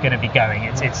enterprise is going to be going.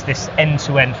 It's this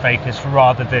end-to-end focus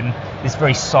rather than this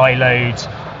very siloed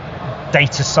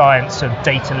data science or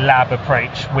data lab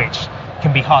approach, which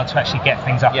can be hard to actually get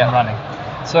things up and running.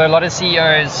 So a lot of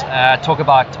CEOs talk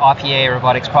about RPA,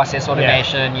 robotics process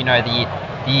automation,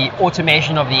 the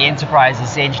automation of the enterprise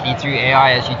essentially through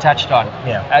AI, as you touched on.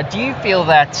 Do you feel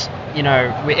that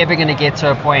we're ever going to get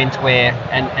to a point where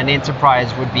an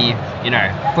enterprise would be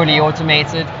fully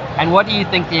automated? And what do you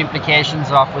think the implications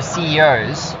are for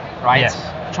CEOs, right?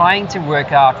 Trying to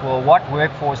work out, well, what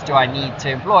workforce do I need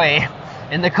to employ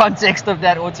in the context of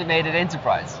that automated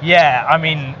enterprise?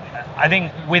 I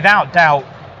think without doubt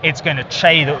it's going to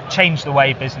change the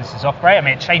way businesses operate.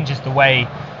 It changes the way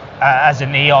as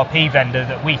an ERP vendor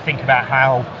that we think about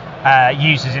how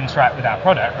users interact with our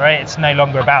product, right? It's no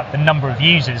longer about the number of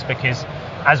users, because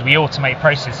as we automate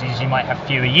processes, you might have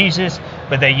fewer users,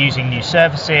 but they're using new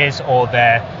services, or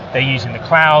they're using the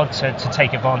cloud to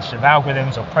take advantage of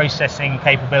algorithms or processing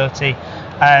capability.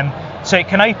 So it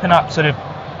can open up sort of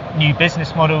new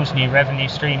business models, new revenue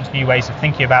streams, new ways of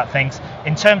thinking about things.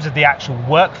 In terms of the actual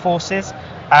workforces,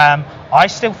 I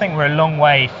still think we're a long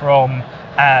way from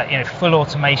full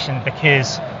automation,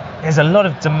 because there's a lot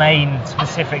of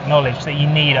domain-specific knowledge that you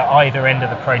need at either end of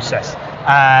the process.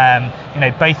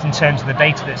 Both in terms of the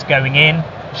data that's going in,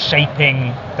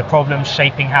 shaping the problems,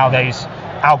 shaping how those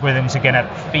algorithms are going to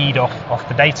feed off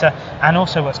the data, and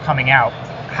also what's coming out,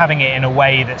 having it in a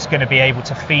way that's going to be able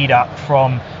to feed up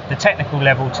from the technical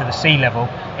level to the C level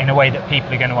in a way that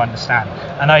people are going to understand.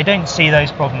 And I don't see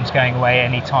those problems going away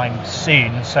anytime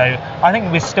soon. So I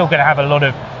think we're still going to have a lot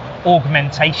of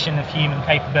augmentation of human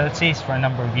capabilities for a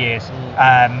number of years.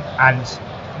 And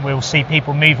we'll see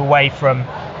people move away from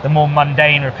the more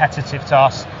mundane, repetitive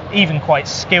tasks, even quite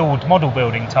skilled model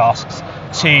building tasks,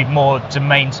 to more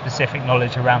domain-specific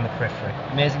knowledge around the periphery.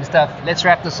 Amazing stuff. Let's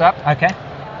wrap this up. Okay.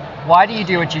 Why do you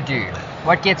do what you do?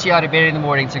 What gets you out of bed in the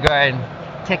morning to go and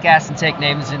kick ass and take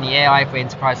names in the AI for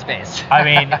enterprise space? I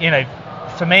mean,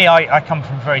 for me, I come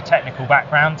from a very technical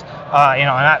background. I'm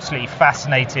absolutely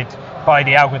fascinated by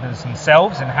the algorithms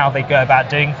themselves and how they go about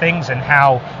doing things, and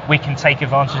how we can take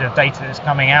advantage of data that's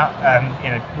coming out,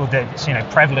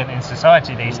 that's prevalent in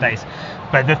society these days.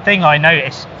 But the thing I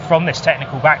noticed from this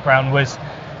technical background was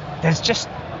there's just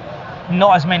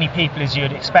not as many people as you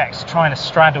would expect trying to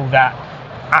straddle that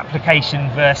application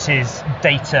versus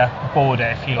data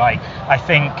border, if you like. I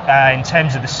think in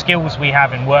terms of the skills we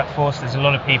have in workforce, there's a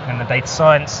lot of people in the data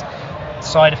science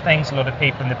side of things, a lot of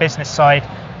people in the business side.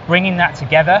 Bringing that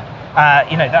together,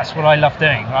 that's what I love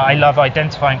doing. I love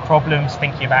identifying problems,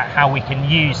 thinking about how we can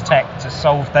use tech to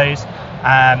solve those.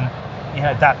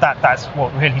 That's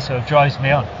what really sort of drives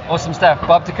me on. Awesome stuff.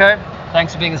 Bob Deco,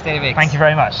 thanks for being on State of X. Thank you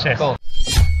very much. Cheers. Cool.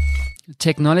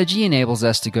 Technology enables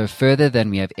us to go further than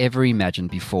we have ever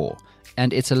imagined before,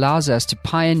 and it allows us to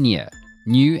pioneer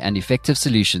new and effective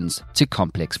solutions to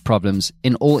complex problems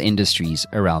in all industries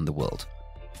around the world.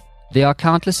 There are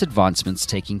countless advancements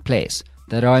taking place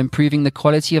that are improving the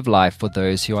quality of life for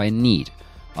those who are in need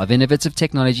of innovative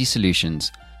technology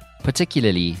solutions,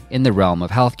 particularly in the realm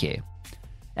of healthcare.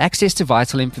 Access to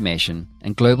vital information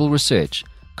and global research,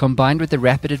 combined with the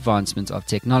rapid advancement of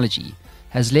technology,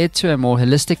 has led to a more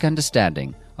holistic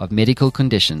understanding of medical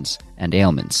conditions and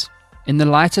ailments. In the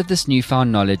light of this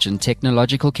newfound knowledge and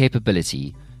technological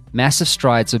capability, massive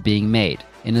strides are being made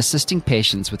in assisting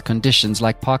patients with conditions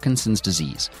like Parkinson's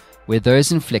disease, where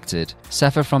those inflicted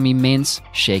suffer from immense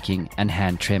shaking and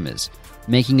hand tremors,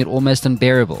 making it almost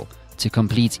unbearable to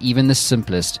complete even the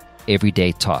simplest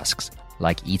everyday tasks,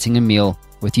 like eating a meal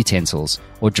with utensils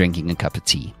or drinking a cup of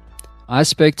tea. I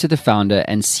spoke to the founder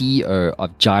and CEO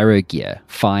of Gyro Gear,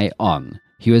 Fai Ong,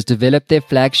 who has developed their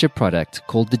flagship product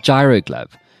called the Gyro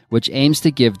Glove, which aims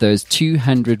to give those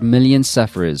 200 million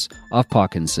sufferers of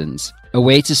Parkinson's a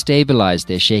way to stabilize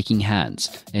their shaking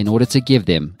hands in order to give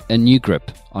them a new grip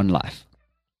on life.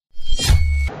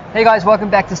 Hey guys, welcome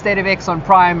back to State of X on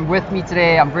Prime. With me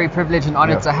today, I'm very privileged and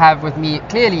honored to have with me,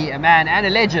 clearly a man and a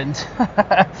legend,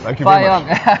 Thank you very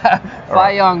much.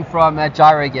 Fai Ong from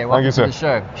Gyro Gear. Welcome to the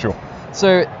show. Sure.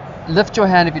 So, lift your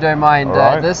hand if you don't mind.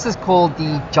 Right. This is called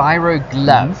the Gyro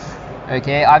Glove. Mm-hmm.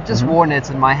 Okay, I've just worn it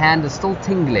and my hand is still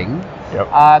tingling.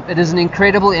 Yep. It is an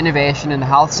incredible innovation in the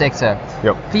health sector.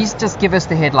 Yep. Please just give us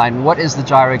the headline. What is the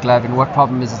Gyro Glove and what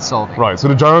problem is it solving? Right, so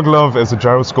the Gyro Glove is a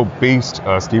gyroscope-based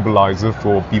stabilizer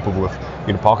for people with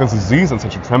Parkinson's disease and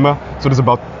essential tremor. So there's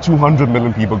about 200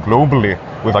 million people globally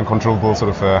with uncontrollable sort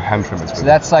of hand tremors. So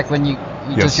that's like when you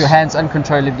just your hands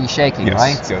uncontrollably shaking,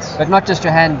 right? Yes. But not just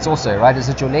your hands also, right? Is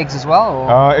it your legs as well?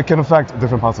 Or? It can affect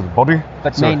different parts of the body.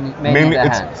 But so mainly the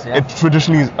hands, yeah? It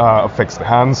traditionally affects the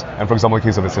hands, and for example, in the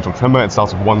case of essential tremor, it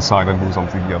starts with one side and moves on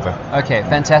to the other. Okay,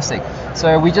 fantastic.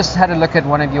 So we just had a look at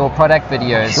one of your product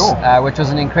videos, which was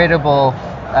an incredible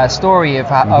story of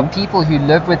of people who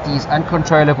live with these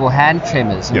uncontrollable hand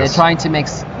tremors, and they're trying to make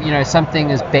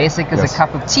something as basic as a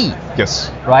cup of tea.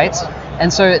 Yes. Right?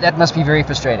 And so that must be very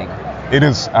frustrating. It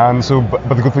is, and so, but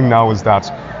the good thing now is that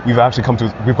we've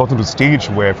gotten to the stage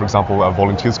where, for example,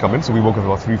 volunteers come in. So we work with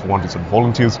about 300-400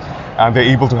 volunteers, and they're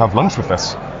able to have lunch with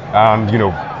us. And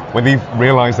when they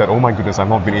realize that, oh my goodness, I've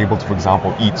not been able to, for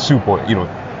example, eat soup or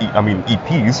eat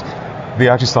peas, they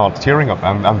actually start tearing up,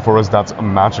 and for us that's a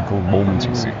magical moment,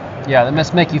 you see. Yeah, that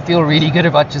must make you feel really good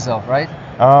about yourself, right?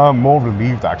 More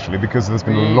relieved actually, because there's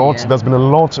been a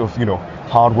lot of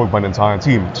hard work by the entire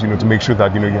team to make sure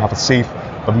that you have a safe,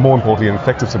 but more importantly an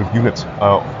effective sort of unit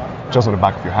just on the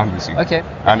back of your hand, you see. Okay.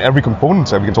 And every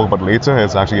component we can talk about later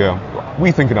is actually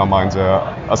we think in our minds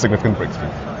a significant breakthrough.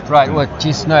 Right. Well,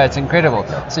 geez, no, it's incredible.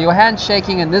 So your hand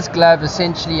shaking and this glove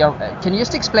essentially. Can you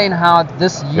just explain how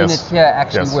this unit here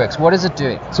actually works? What is it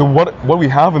doing? So what we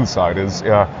have inside is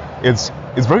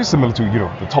it's very similar to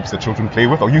the tops that children play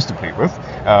with or used to play with.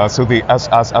 So they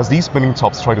as these spinning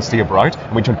tops try to stay upright,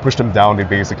 and when you push them down, they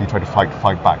basically try to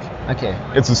fight back. Okay.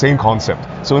 It's the same concept.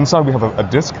 So inside we have a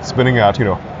disc spinning at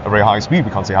a very high speed.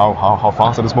 We can't say how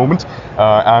fast at this moment,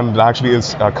 and actually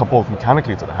is coupled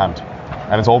mechanically to the hand.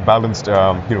 And it's all balanced,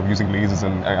 using lasers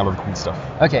and other cool stuff.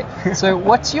 Okay, so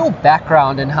what's your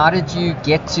background and how did you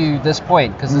get to this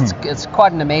point? Because it's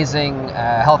quite an amazing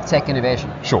health tech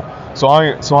innovation. Sure. So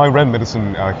I ran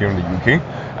medicine here in the UK,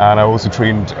 and I also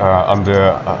trained under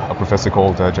a professor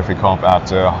called Jeffrey Karp at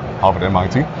Harvard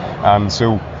MIT. And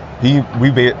so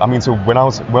so when I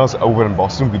was over in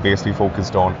Boston, we basically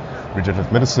focused on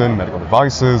regenerative medicine, medical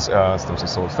devices, stem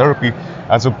cell therapy,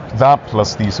 and so that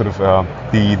plus the sort of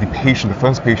the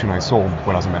first patient I saw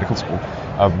when I was in medical school,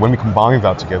 when we combined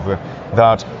that together,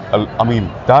 that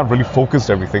really focused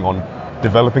everything on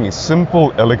developing a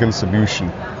simple, elegant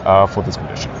solution for this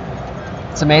condition.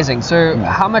 It's amazing. So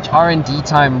how much R&D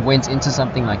time went into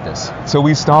something like this? So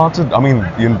we started,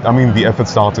 the effort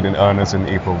started in earnest in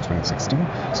April 2016.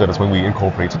 So that's when we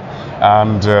incorporated.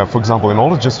 And for example, in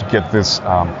order just to get this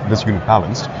unit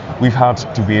balanced, we've had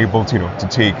to be able to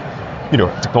take,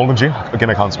 technology, again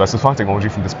I can't specify, technology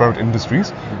from disparate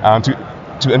industries, and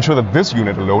to ensure that this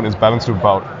unit alone is balanced to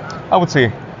about, I would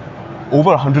say, over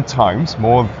 100 times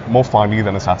more finely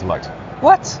than a satellite.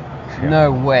 What? Yeah.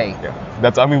 No way. Yeah,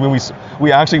 that's. When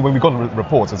we got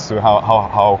reports as to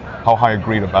how high a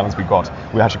grade of balance we got,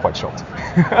 we were actually quite shocked.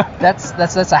 That's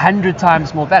 100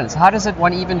 times more balance. How does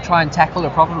one even try and tackle a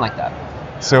problem like that?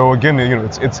 So again,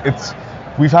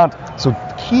 we've had. So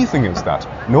the key thing is that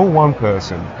no one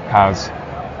person has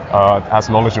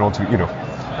knowledge in order to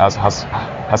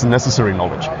has necessary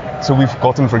knowledge. So we've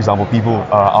gotten, for example, people.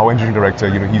 Our engineering director,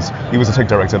 he was a tech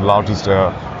director at the largest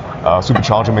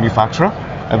supercharger manufacturer.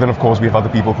 And then, of course, we have other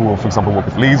people who, for example, work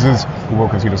with lasers, who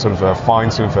work with fine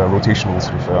rotational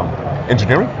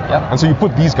engineering. Yep. And so you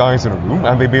put these guys in a room,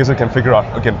 and they basically can figure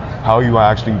out again how you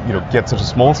actually get such a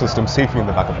small system safely in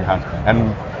the back of your hand.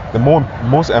 And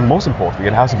most importantly,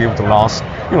 it has to be able to last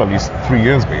at least 3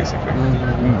 years basically.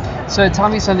 Mm-hmm. So tell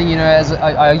me something. As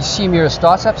I assume you're a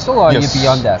startup still, or yes. Are you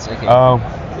beyond that? Okay.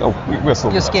 We're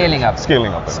still. You're scaling up.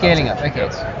 Scaling up. Okay.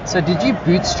 Yes. So did you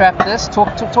bootstrap this?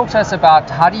 Talk to us about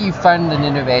how do you fund an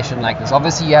innovation like this?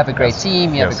 Obviously, you have a great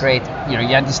team. You have a great,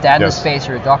 you understand the space.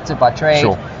 You're a doctor by trade.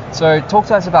 Sure. So talk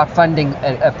to us about funding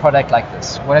a product like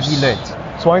this. What have you learned?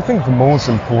 So I think the most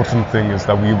important thing is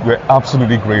that we're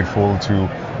absolutely grateful to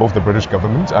both the British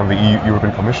government and the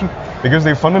European Commission, because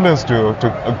they funded us to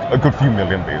a good few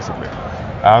million basically,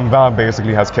 and that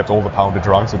basically has kept all the powder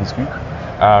dry, so to speak.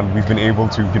 And we've been able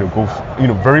to go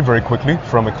very, very quickly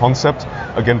from a concept,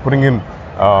 again putting in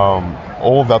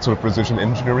all of that sort of precision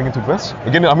engineering into this.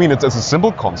 Again, it's a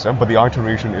simple concept, but the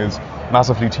iteration is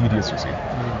massively tedious, you see.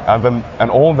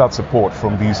 And all that support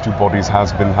from these two bodies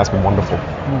has been wonderful.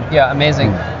 Yeah,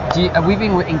 amazing. We've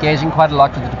been engaging quite a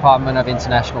lot with the Department of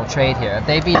International Trade here. Have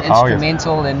they been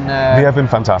instrumental in? They have been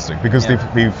fantastic because they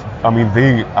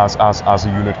as a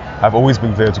unit have always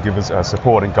been there to give us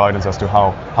support and guidance as to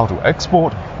how to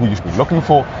export, who you should be looking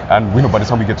for, and by the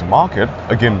time we get to market,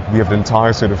 again we have the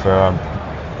entire sort of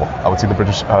I would say the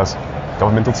British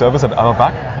governmental service at our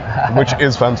back, which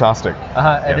is fantastic.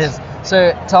 It is.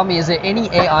 So tell me, is there any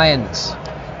AI in this?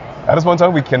 At this point in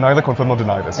time, we can neither confirm nor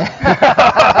deny this.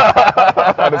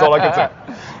 That is all I can say.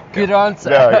 Good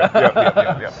answer.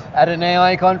 Yeah. At an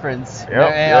AI conference. Yep, no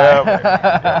AI.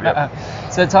 Yep.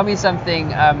 So tell me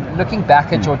something, looking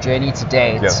back at your journey to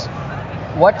date,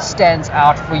 what stands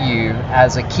out for you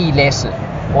as a key lesson?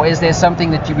 Or is there something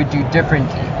that you would do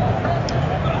differently?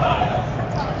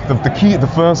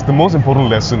 The most important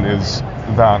lesson is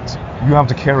that you have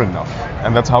to care enough,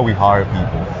 and that's how we hire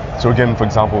people. So again, for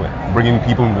example, bringing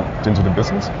people into the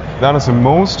business, that is the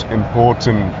most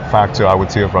important factor, I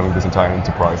would say, of running this entire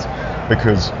enterprise.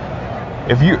 Because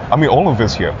all of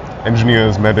us here,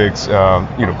 engineers, medics,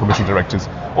 commercial directors,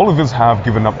 all of us have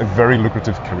given up a very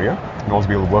lucrative career in order to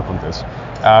be able to work on this.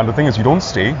 And the thing is, you don't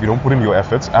stay, you don't put in your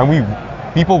efforts, and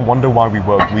people wonder why we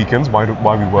work weekends, why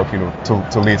we work,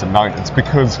 till late at night. It's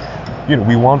because,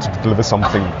 we want to deliver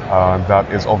something that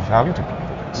is of value to people.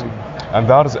 And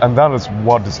that is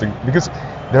what because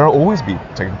there will always be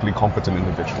technically competent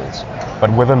individuals,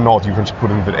 but whether or not you can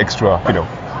put in the extra,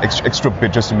 extra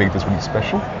bit just to make this really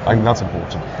special, I think that's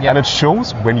important. And it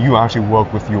shows when you actually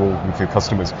work with your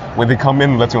customers. When they come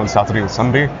in, let's say on Saturday or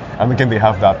Sunday, and again they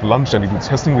have that lunch and they do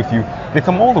testing with you, they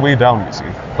come all the way down, you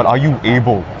see. But are you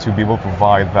able to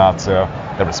provide that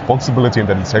the responsibility and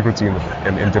that integrity in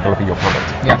developing your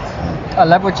product? Yeah. I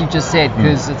love what you just said,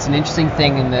 because it's an interesting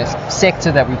thing in the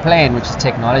sector that we play in, which is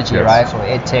technology, right? Or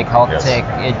ed tech, health tech,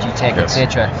 edu-tech,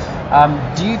 etc.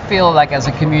 Do you feel like as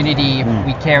a community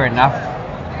we care enough?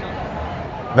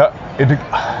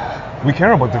 We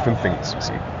care about different things, you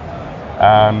see.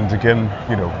 And again,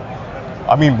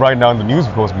 I mean, right now in the news,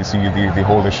 of course, we see the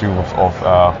whole issue of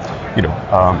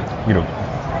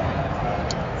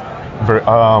very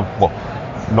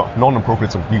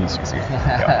non-appropriate sort of news, you see.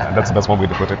 Yeah, that's one way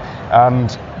to put it. And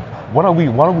what are we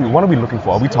looking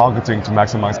for? Are we targeting to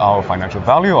maximize our financial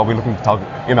value? Are we looking to target,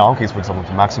 in our case, for example,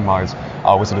 to maximize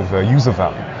our sort of user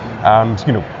value? And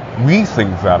we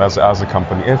think that as a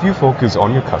company, if you focus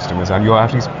on your customers and you're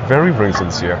actually very, very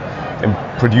sincere in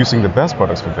producing the best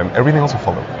products for them, everything else will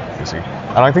follow, you see.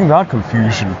 And I think that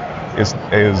confusion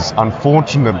is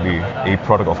unfortunately a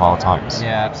product of our times.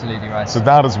 Yeah, absolutely right. So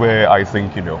that is where I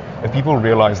think, if people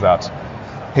realize that,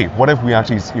 hey, what if we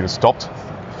actually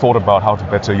thought about how to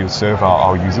better serve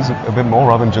our users a bit more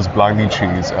rather than just blindly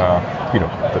chase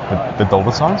the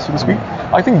dollar signs, so to speak.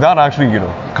 I think that actually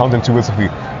counterintuitively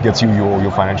gets you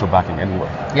your financial backing anyway.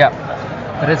 Yeah,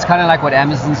 but it's kind of like what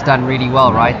Amazon's done really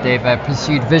well, right? They've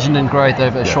pursued vision and growth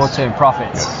over short-term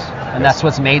profits, and that's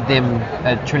what's made them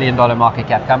a $1 trillion market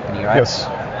cap company, right? Yes.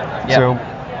 Yep. So,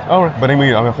 all right, but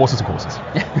anyway, horses are horses.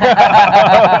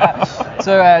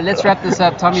 So let's wrap this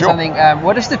up. Tell me something.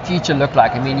 What does the future look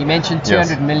like? I mean, you mentioned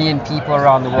 200 million people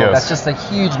around the world. That's just a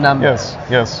huge number.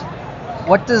 Yes.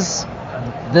 What does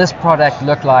this product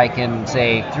look like in,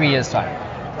 say, 3 years' time?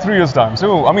 3 years' time.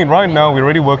 So, I mean, right now we're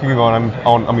already working on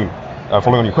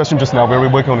following on your question just now, we're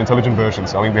already working on intelligent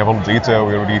versions. I mean, we have all the data.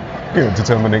 We're already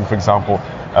determining, for example,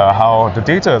 how the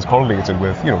data is correlated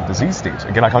with disease state.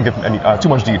 Again, I can't give any too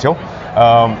much detail.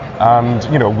 And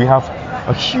we have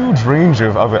a huge range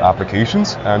of other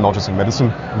applications, and not just in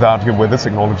medicine, that where this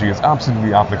technology is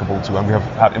absolutely applicable to. And we have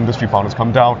had industry partners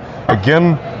come down.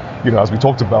 Again, as we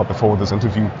talked about before this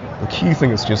interview, the key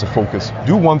thing is just to focus.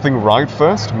 Do one thing right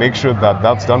first, make sure that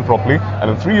that's done properly, and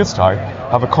in 3 years' time,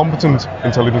 have a competent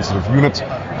intelligence sort of unit,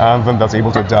 and then that's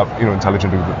able to adapt,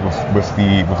 intelligently with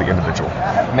the individual.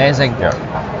 Amazing. Yeah.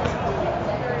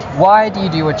 Why do you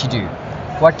do what you do?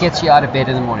 What gets you out of bed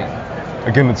in the morning?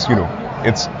 Again,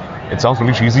 it sounds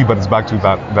really cheesy, but it's back to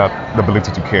that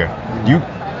ability to care.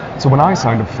 So when I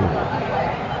signed up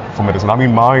for medicine, I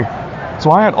mean So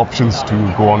I had options to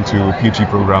go on to PhD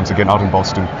programs, again, out in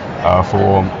Boston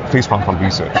for face transplant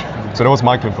research. So that was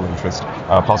my clinical interest,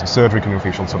 plastic surgery,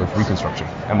 craniofacial sort of reconstruction.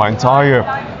 And my entire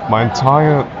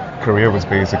career was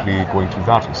basically going through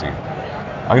that, you see.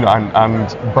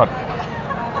 But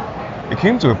it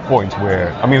came to a point where,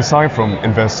 aside from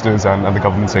investors and the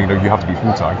government saying, you have to be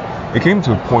full-time, it came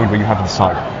to a point where you had to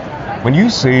decide. When you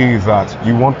say that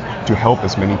you want to help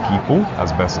as many people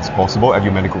as best as possible at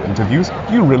your medical interviews,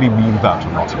 do you really mean that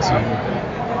or not, you see?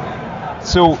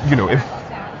 So, if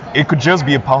it could just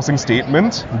be a passing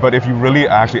statement, but if you really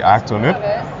actually act on it,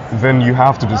 then you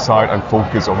have to decide and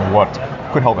focus on what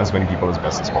could help as many people as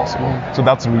best as possible. So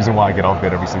that's the reason why I get out of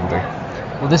bed every single day.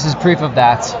 Well, this is proof of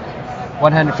that.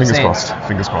 100%.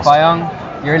 Fingers crossed. Fayong,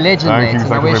 you're a legend, mate,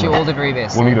 and I wish you all the very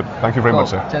best. We'll need it. Thank you very much,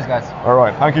 sir. Cheers, guys. All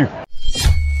right, thank you.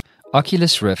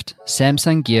 Oculus Rift,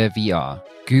 Samsung Gear VR,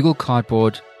 Google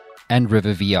Cardboard, and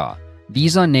River VR.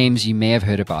 These are names you may have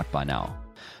heard about by now.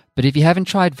 But if you haven't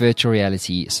tried virtual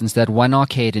reality since that one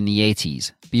arcade in the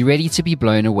 80s, be ready to be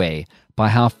blown away by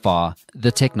how far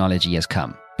the technology has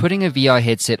come. Putting a VR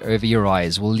headset over your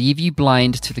eyes will leave you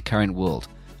blind to the current world,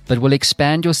 but will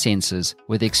expand your senses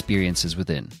with experiences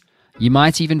within. You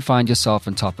might even find yourself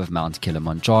on top of Mount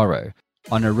Kilimanjaro,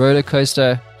 on a roller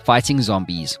coaster, fighting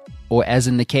zombies, or as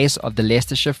in the case of the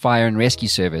Leicestershire Fire and Rescue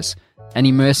Service, an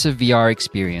immersive VR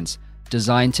experience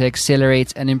designed to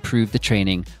accelerate and improve the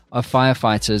training of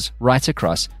firefighters right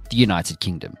across the United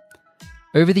Kingdom.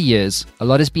 Over the years, a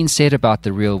lot has been said about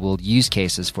the real-world use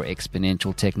cases for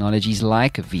exponential technologies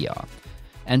like VR.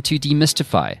 And to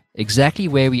demystify exactly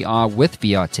where we are with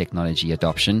VR technology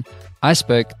adoption, I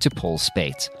spoke to Paul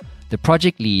Spate, the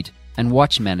project lead and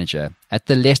watch manager at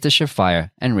the Leicestershire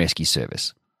Fire and Rescue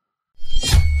Service.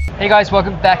 Hey guys,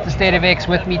 welcome back to State of X.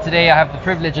 With me today, I have the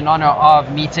privilege and honor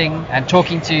of meeting and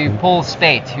talking to Paul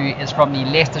Spate, who is from the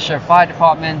Leicestershire Fire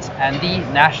Department and the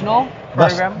National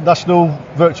program? National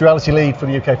Virtual Reality Lead for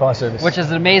the UK Fire Service. Which is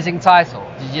an amazing title.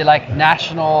 Did you like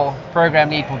National Program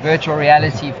Lead for Virtual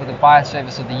Reality for the Fire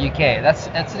Service of the UK? That's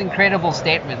an incredible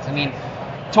statement. I mean,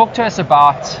 talk to us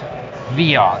about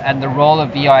VR and the role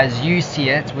of VR as you see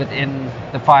it within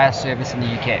the fire service in the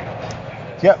UK.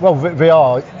 Yeah, well,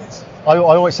 VR, I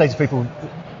always say to people,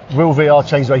 will VR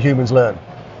change the way humans learn?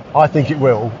 I think it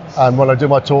will, and when I do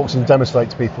my talks and demonstrate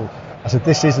to people, I said,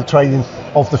 this is the training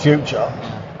of the future.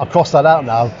 I'll cross that out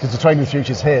now, because the training of the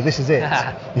future is here. This is it.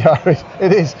 Yeah,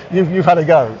 it is. You've had a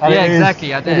go. And yeah,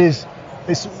 exactly, I did.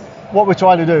 It's what we're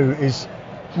trying to do is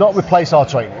not replace our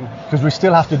training, because we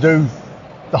still have to do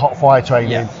the hot fire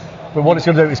training. Yeah. But what it's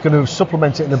going to do, it's going to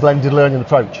supplement it in a blended learning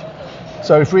approach.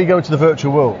 So if we go into the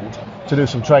virtual world to do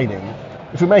some training,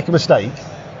 if we make a mistake,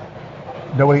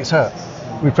 nobody gets hurt.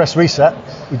 We press reset,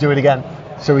 we do it again.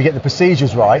 So we get the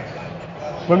procedures right.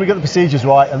 When we get the procedures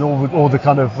right and all the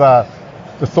kind of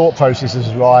the thought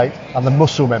processes right and the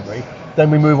muscle memory, then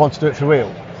we move on to do it for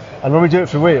real. And when we do it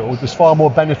for real, there's far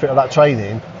more benefit of that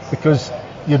training because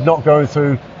you're not going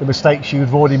through the mistakes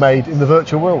you've already made in the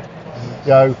virtual world. You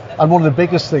know, and one of the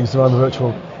biggest things around the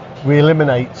virtual, we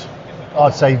eliminate,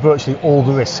 I'd say, virtually all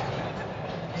the risk.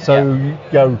 So you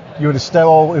know, you're in a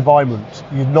sterile environment,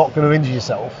 you're not going to injure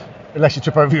yourself unless you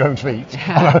trip over your own feet.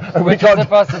 And Which is a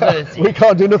possibility. We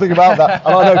can't do nothing about that.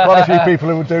 And I know quite a few people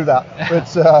who would do that.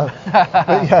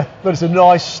 But it's a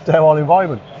nice sterile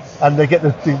environment, and they get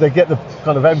the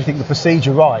kind of everything, the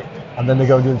procedure right, and then they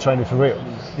go and do the training for real.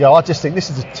 Yeah, I just think this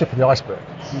is the tip of the iceberg.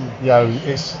 You know,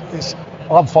 it's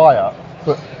on fire,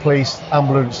 but police,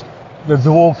 ambulance, they're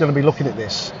all going to be looking at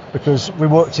this because we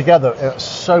work together at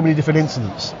so many different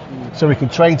incidents. So we can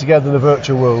train together in the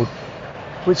virtual world,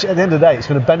 which at the end of the day, it's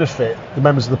going to benefit the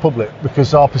members of the public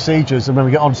because our procedures, and when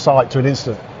we get on site to an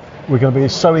incident, we're going to be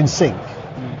so in sync.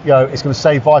 You know, it's going to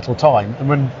save vital time, and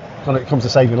when it comes to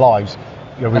saving lives,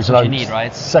 you know, that's what you need,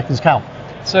 right? Seconds count.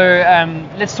 So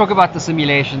let's talk about the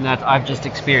simulation that I've just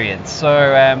experienced.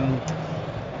 So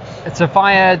it's a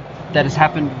fire that has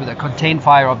happened with a contained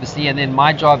fire, obviously, and then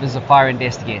my job is a fire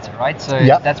investigator, right? So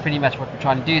that's pretty much what we're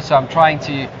trying to do. So I'm trying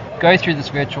to go through this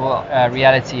virtual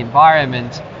reality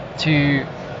environment to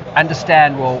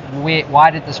understand, well, why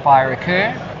did this fire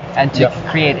occur, and to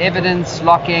create evidence,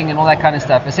 locking, and all that kind of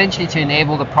stuff, essentially to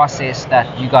enable the process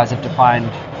that you guys have defined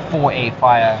for a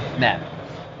fireman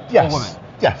or woman.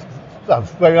 Yeah.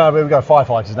 We're going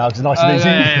firefighters now, it's nice and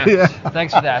easy. Yeah.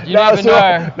 Thanks for that. You never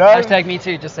know. No. Hashtag me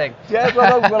too, just saying. Yeah,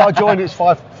 when I joined, it's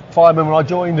firemen when I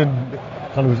joined, and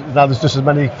kind of now there's just as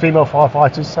many female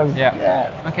firefighters. So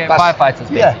okay, firefighters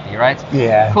basically, right?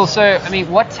 Yeah. Cool. So, I mean,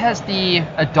 what has the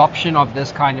adoption of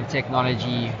this kind of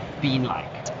technology been like?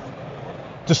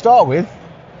 To start with,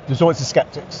 there's always the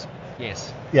skeptics.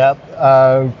 Yes. Yeah,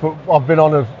 but I've been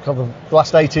on the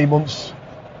last 18 months.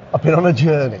 I've been on a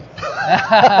journey.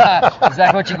 Is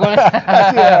that what you're going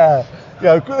to?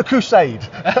 A crusade.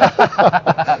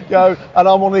 And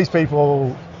I'm one of these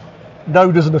people.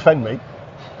 No doesn't offend me.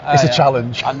 It's a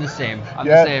challenge. I'm the same.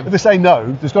 The same. If they say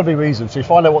no, there's got to be a reason. So you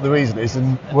find out what the reason is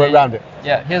and work around it.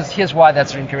 Yeah. Here's why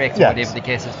that's incorrect, or whatever the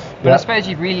case is. But I suppose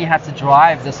you really had to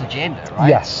drive this agenda, right?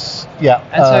 Yes. Yeah.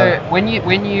 And so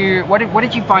what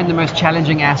did you find the most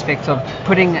challenging aspects of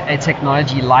putting a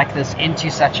technology like this into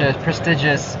such a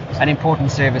prestigious and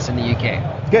important service in the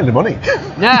UK? Getting the money.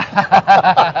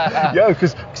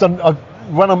 Because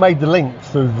when I made the link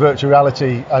through virtual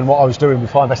reality and what I was doing with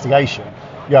fire investigation,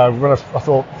 when I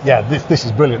thought, this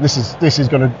is brilliant. This is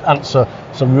going to answer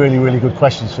some really, really good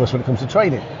questions for us when it comes to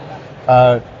training.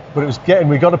 But it was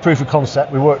we got a proof of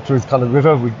concept. We worked with kind of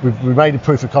River. We made a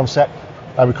proof of concept.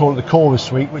 We call it the Chorus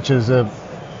Suite, which is a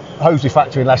Hoseley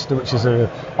factory in Leicester, which is a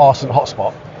arson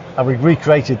hotspot, and we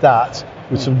recreated that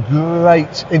with some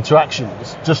great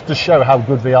interactions just to show how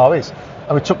good VR is.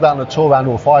 And we took that on a tour around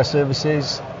all fire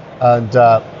services, and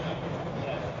the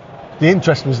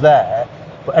interest was there,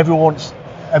 but everyone wants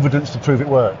evidence to prove it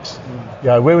works.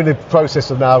 We're in the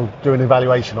process of now doing an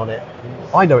evaluation on it.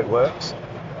 I know it works.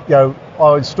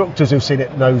 Our instructors who've seen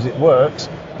it knows it works,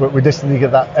 but we just need to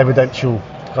get that evidential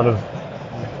kind of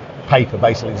paper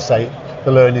basically to say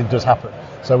the learning does happen.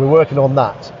 So we're working on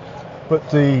that. But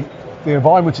the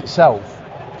environment itself,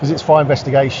 because it's fire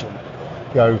investigation,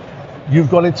 you've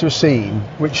gone into a scene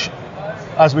which,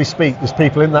 as we speak, there's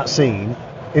people in that scene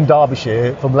in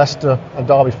Derbyshire from Leicester and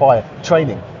Derby Fire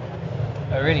training.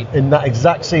 Oh, really? In that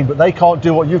exact scene, but they can't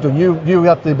do what you've done. You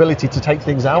have the ability to take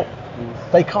things out.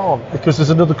 They can't, because there's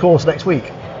another course next week.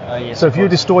 Yes, so if you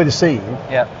destroy the scene,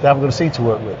 they haven't got a scene to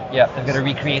work with. Yeah, they've got to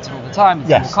recreate it all the time. It's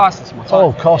more cost, it's more time.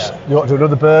 Oh, cost. You've got to do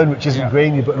another burn, which isn't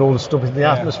green. You're putting all the stuff in the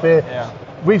atmosphere.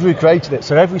 we've recreated it,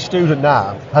 so every student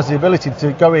now has the ability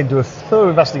to go in, do a thorough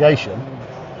investigation,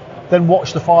 then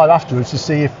watch the fire afterwards to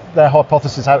see if their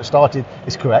hypothesis, how it started,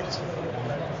 is correct.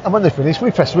 And when they finish,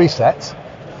 we press reset,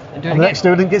 and the next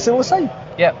student gets it all the same.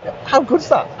 Yep. How good's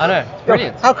that? I know, it's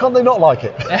brilliant. How can they not like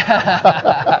it?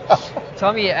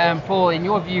 Tell me, Paul, in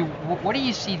your view, what do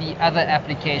you see the other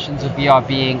applications of VR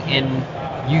being in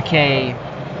UK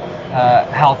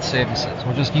health services,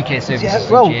 or just UK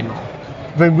services in general?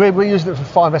 We're using it for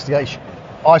fire investigation.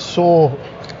 I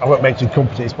won't mention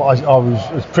companies, but I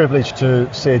was privileged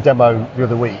to see a demo the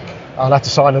other week. I had to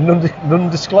sign a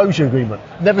non-disclosure agreement.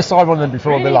 Never signed one of them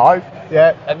before in my life.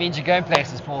 Yeah. That means you're going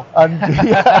places, Paul. And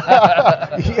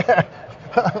yeah,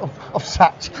 I've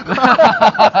sat.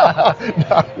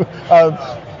 No.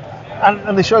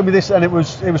 And they showed me this, and it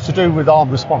was to do with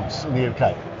armed response in the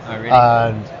UK. Oh, really?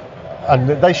 And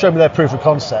they showed me their proof of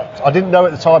concept. I didn't know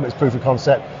at the time it was proof of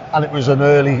concept, and it was an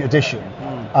early edition.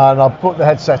 And I put the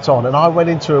headset on, and I went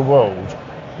into a world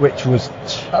which was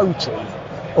totally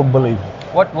unbelievable.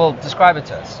 Well, describe it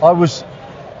to us.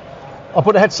 I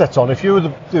put a headset on. If you were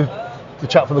the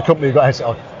chap from the company who got a headset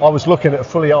on, I was looking at a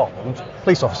fully armed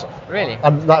police officer. Really?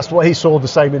 And that's what he saw the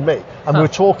same in me. And we were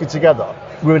talking together.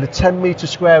 We were in a 10 metre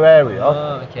square area.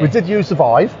 Oh, okay. We did use the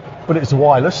Vive, but it was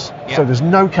wireless, so there's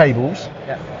no cables.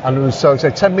 Yeah. And it was, so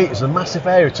 10 metres is a massive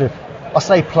area to, I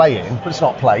say play in, but it's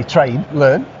not play, train,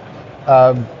 learn.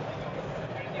 And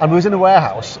we was in a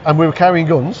warehouse, and we were carrying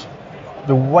guns.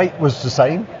 The weight was the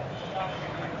same.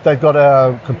 They've got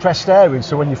a compressed air in,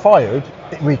 so when you fired,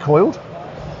 it recoiled.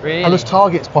 Really? And there's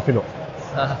targets popping up.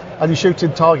 And you're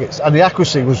shooting targets, and the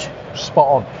accuracy was spot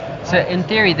on. So in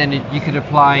theory then, you could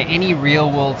apply any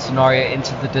real world scenario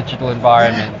into the digital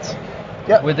environment.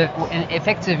 Yeah. With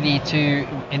effectively to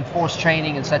enforce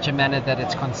training in such a manner that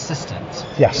it's consistent.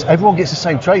 Yes, everyone gets the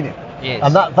same training. Yes.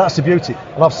 And that's the beauty.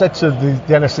 And I've said to the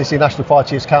NFCC National Fire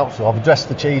Chiefs Council, I've addressed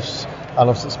the chiefs, and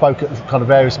I've spoken at kind of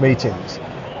various meetings.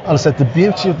 And I said, the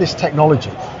beauty of this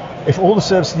technology, if all the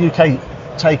services in the UK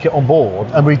take it on board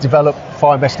and we develop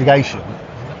fire investigation,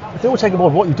 if they all take on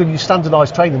board what you do, you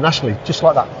standardise training nationally, just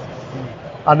like that.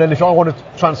 And then if I want to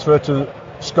transfer to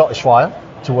Scottish Fire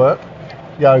to work,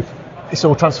 it's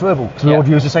all transferable because we all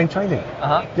use the same training.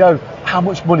 How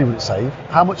much money would it save?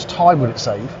 How much time would it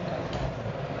save?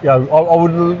 I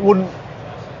wouldn't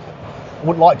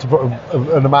like to put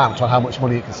an amount on how much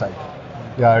money it can save.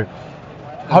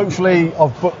 Hopefully,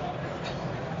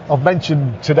 I've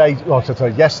mentioned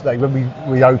yesterday when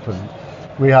we opened,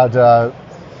 we had the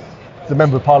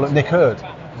Member of Parliament Nick Hurd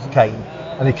came,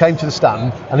 and he came to the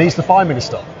stand, and he's the Fire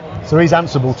Minister, so he's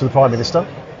answerable to the Prime Minister,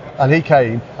 and he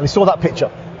came and he saw that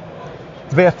picture,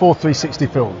 the VF4 360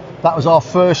 film. That was our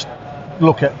first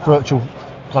look at virtual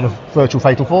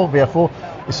fatal fall, VF4.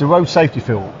 It's a road safety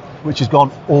film which has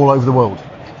gone all over the world,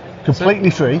 completely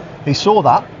free. He saw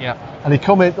that, and he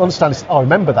come in, understand this, I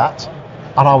remember that,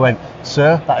 and I went,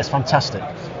 sir, that is fantastic.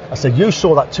 I said, you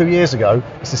saw that 2 years ago,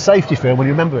 it's a safety film, will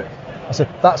you remember it? I said,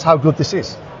 that's how good this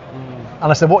is.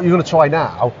 And I said, what you're going to try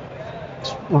now,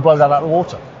 we'll blow that out of the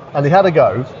water. And he had a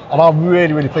go, and I'm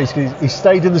really, really pleased because he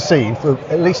stayed in the scene for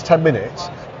at least 10 minutes,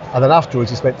 and then afterwards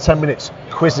he spent 10 minutes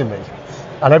quizzing me.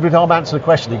 And every time I answered a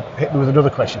question, he hit me with another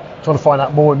question, trying to find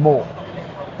out more and more.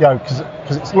 Because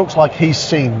it looks like he's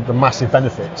seen the massive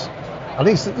benefits. And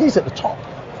he's at the top.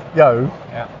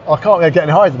 I can't get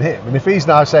any higher than him. And if he's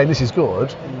now saying this is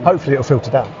good, hopefully it'll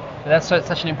filter down. That's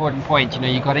such an important point.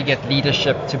 You've got to get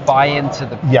leadership to buy into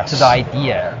the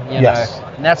idea.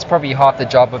 And that's probably half the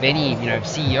job of any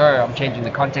CEO. I'm changing the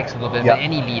context a little bit, but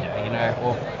any leader,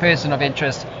 or person of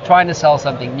interest trying to sell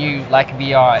something new like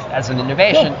VR as an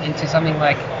innovation into something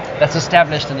like that's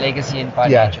established in legacy and by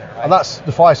nature. Right? And that's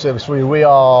the fire service for you. We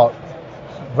are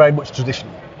very much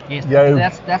traditional.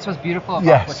 Yes, that's what's beautiful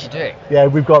about what you do. Yeah,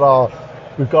 we've got our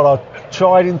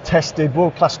tried and tested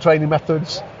world-class training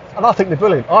methods. And I think they're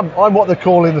brilliant. I'm what they're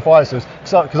calling the fire service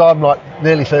because I'm like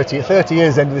nearly 30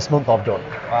 years end of this month I've done.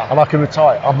 Wow. And I can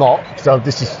retire. I'm not, so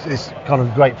this is kind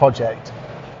of a great project.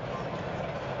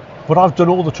 But I've done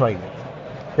all the training.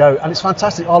 And it's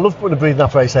fantastic. I love putting a breathing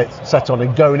apparatus set on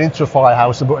and going into a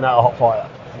firehouse and putting out a hot fire.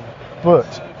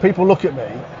 But people look at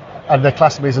me and they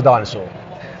class me as a dinosaur.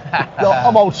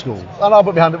 I'm old school. And I'll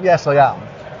put my hand up, yes I am.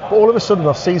 But all of a sudden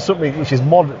I've seen something which is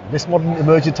modern, this modern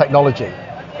emerging technology.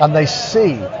 And they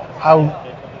see how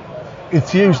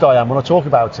enthused I am when I talk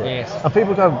about it. Yes. And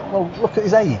people go, well, look at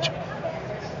his age.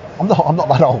 I'm not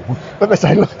that old. But they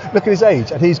say, look at his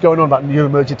age. And he's going on about new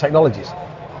emerging technologies.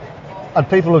 And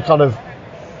people are kind of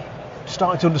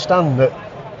starting to understand that,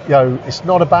 it's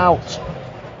not about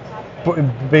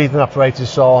putting breathing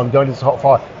apparatus on, going into hot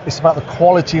fire. It's about the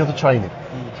quality of the training.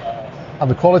 And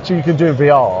the quality you can do in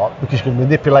VR, because you can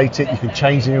manipulate it, you can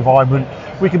change the environment.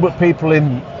 We can put people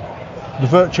in the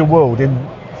virtual world in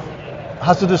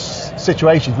hazardous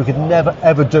situations we could never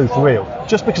ever do for real,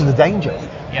 just because of the danger.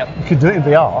 Yep. You can do it in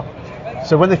VR.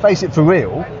 So when they face it for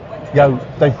real,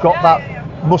 they've got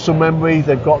that muscle memory,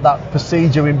 they've got that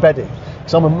procedure embedded.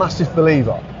 So I'm a massive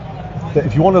believer that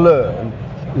if you want to learn,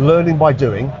 learning by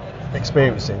doing,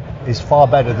 experiencing, is far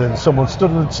better than someone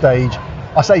stood on the stage.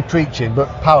 I say preaching, but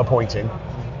PowerPointing.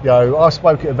 I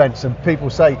spoke at events and people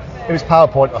say, if it's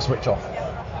PowerPoint, I switch off.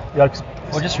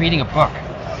 Or just reading a book.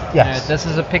 Yes. This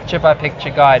is a picture-by-picture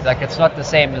guide. Like, it's not the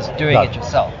same as doing it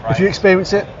yourself, right? If you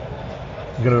experience it,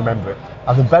 you're going to remember it.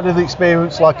 And the better the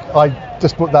experience, like I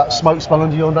just put that smoke smell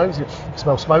under your nose, you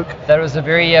smell smoke. That was a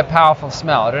very powerful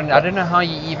smell. I don't know how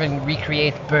you even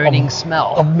recreate burning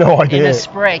smell. I've no idea. In a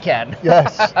spray can.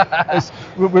 Yes.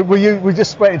 we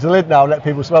just spray it into the lid now and let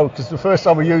people smell, because the first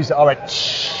time we used it, I went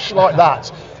shh, like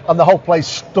that, and the whole place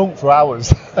stunk for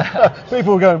hours.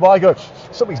 People were going by,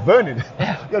 something's burning.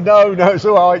 Yeah. No, it's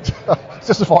all right. It's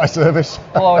just a fire service.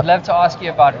 Well, I would love to ask you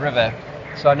about River.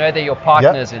 So I know they're your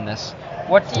partners in this.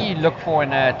 What do you look for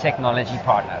in a technology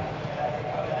partner?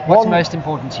 What's most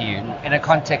important to you in a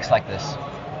context like this?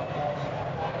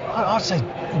 I'd say,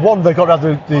 one, they've got to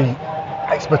have the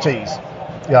expertise.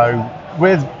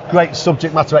 We're great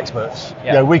subject matter experts.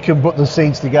 Yeah. We can put the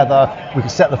scenes together, we can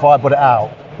set the fire, put it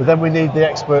out, but then we need the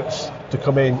experts to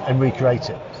come in and recreate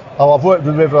it. I've worked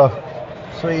with River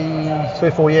 3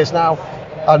 or 4 years now,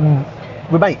 and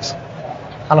we're mates.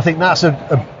 And I think that's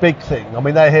a big thing. I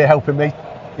mean, they're here helping me.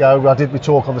 I did my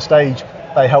talk on the stage.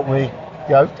 They helped me.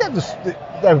 They're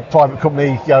a private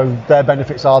company. Their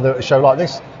benefits are they're at a show like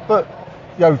this. But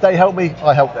they help me,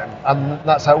 I help them, and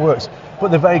that's how it works. But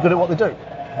they're very good at what they do.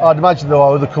 I'd imagine there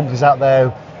are other companies out there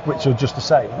which are just the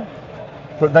same.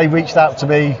 But they reached out to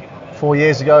me 4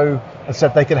 years ago and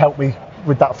said they could help me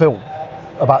with that film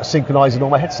about synchronising all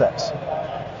my headsets.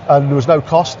 And there was no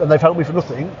cost, and they've helped me for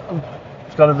nothing. And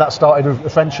it's kind of that started a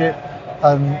friendship,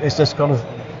 and it's just kind of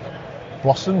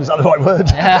blossom, is that the right word?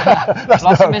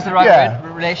 Blossom is the right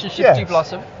word. Relationships do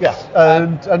blossom. Yeah,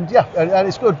 and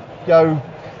it's good.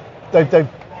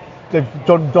 They've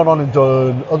gone on and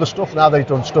done other stuff. Now they've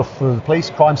done stuff for the police,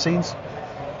 crime scenes.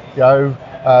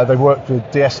 They've worked with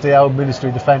DSDL, Ministry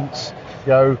of Defence.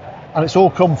 And it's all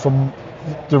come from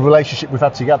the relationship we've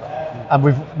had together. And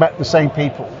we've met the same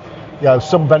people.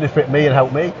 Some benefit me and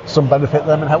help me. Some benefit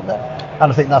them and help them.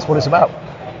 And I think that's what it's about.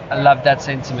 I love that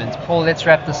sentiment. Paul, let's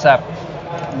wrap this up.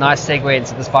 Nice segue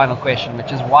into this final question,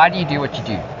 which is, why do you do what you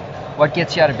do? What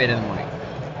gets you out of bed in the morning?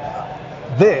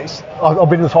 I've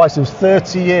been in the fire service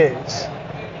 30 years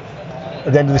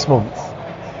at the end of this month.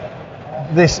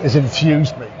 This has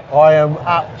infused me. I am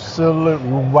absolutely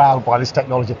wowed by this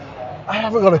technology. I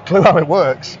haven't got a clue how it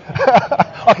works.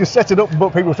 I can set it up and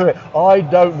put people through it. I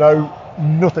don't know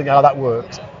nothing how that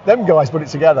works. Them guys put it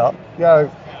together,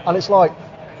 and it's like,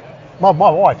 my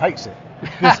wife hates it.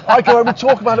 Because I go home and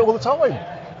talk about it all the time.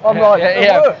 I'm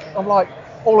at work, I'm like,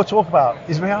 all I talk about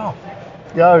is VR.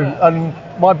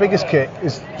 And my biggest kick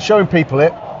is showing people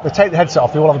it. They take the headset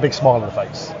off, they all have a big smile on their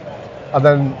face. And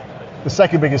then the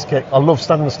second biggest kick, I love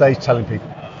standing on the stage telling people.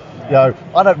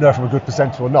 I don't know if I'm a good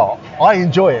presenter or not. I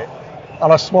enjoy it,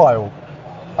 and I smile.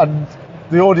 And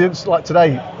the audience, like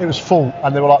today, it was full,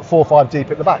 and they were like 4 or 5 deep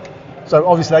at the back. So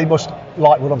obviously they must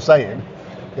like what I'm saying.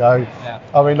 I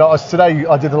mean, today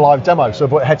I did a live demo, so I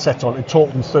put a headset on and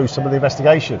talked them through some of the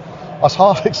investigation. I was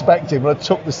half expecting when I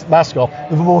took this mask off,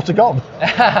 there were more to come.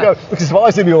 Because if I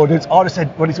was in the audience, I'd have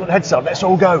said, when he's got a headset on, let's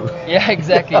all go. Yeah,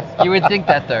 exactly. You would think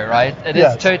that though, right? It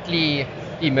is totally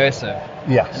immersive.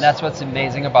 Yes. And that's what's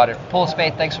amazing about it. Paul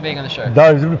Spade, thanks for being on the show.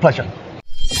 No, it's been a pleasure.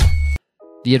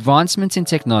 The advancement in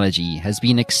technology has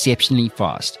been exceptionally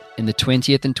fast in the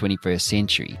 20th and 21st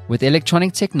century. With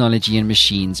electronic technology and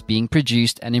machines being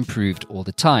produced and improved all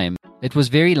the time, it was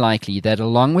very likely that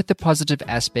along with the positive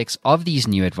aspects of these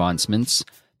new advancements,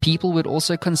 people would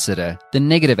also consider the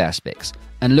negative aspects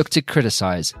and look to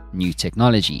criticize new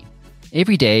technology.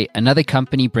 Every day, another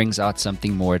company brings out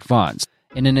something more advanced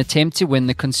in an attempt to win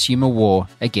the consumer war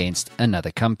against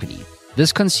another company.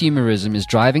 This consumerism is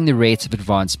driving the rate of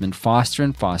advancement faster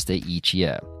and faster each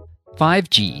year.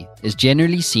 5G is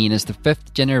generally seen as the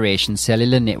 5th generation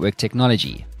cellular network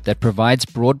technology that provides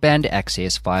broadband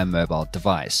access via mobile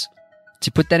device.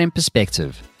 To put that in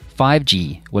perspective,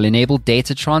 5G will enable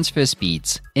data transfer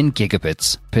speeds in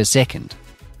gigabits per second.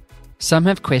 Some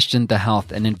have questioned the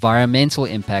health and environmental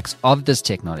impacts of this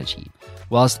technology,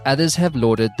 whilst others have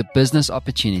lauded the business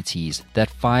opportunities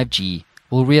that 5G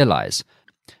will realize,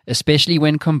 especially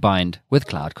when combined with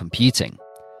cloud computing.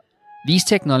 These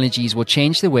technologies will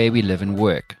change the way we live and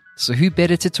work. So who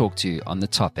better to talk to on the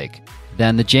topic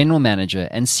than the General Manager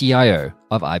and CIO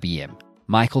of IBM,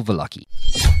 Michael Voloki.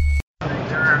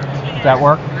 Does that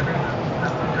work?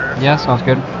 Yeah, sounds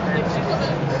good.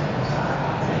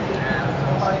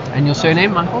 And your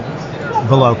surname, Michael?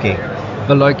 Voloki.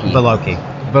 Voloki. Voloki.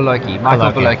 Voloki.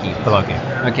 Michael Voloki.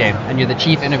 Voloki. Okay, and you're the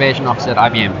Chief Innovation Officer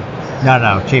at IBM?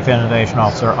 No, Chief Innovation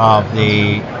Officer of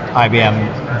the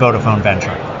IBM Vodafone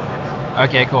venture.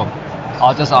 Okay, cool.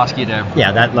 I'll just ask you to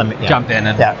jump in,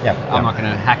 and I'm not going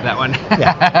to hack that one.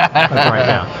 Yeah, that's right.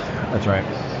 Yeah, that's right.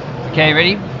 Okay,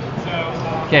 ready?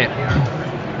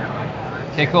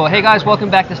 Okay, cool. Hey guys, welcome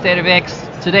back to State of X.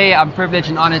 Today I'm privileged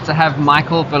and honored to have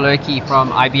Michael Voloki from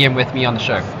IBM with me on the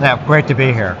show. Yeah, great to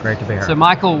be here. So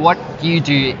Michael, what do you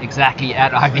do exactly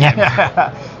at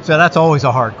IBM? So that's always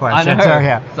a hard question. I know. So,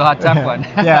 yeah. It's a tough one.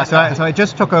 So I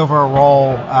just took over a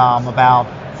role about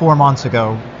 4 months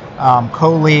ago,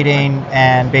 co-leading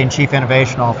and being Chief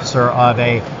Innovation Officer of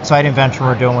a exciting venture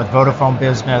we're doing with Vodafone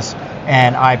Business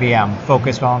and IBM,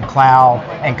 focused on cloud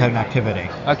and connectivity.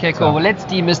 Okay, cool. Well, let's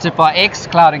demystify X,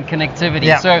 cloud and connectivity.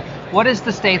 Yeah. So what is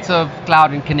the state of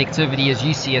cloud and connectivity as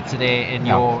you see it today in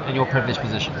your privileged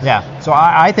position? Yeah, so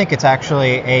I think it's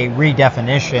actually a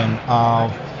redefinition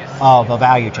of a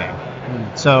value chain.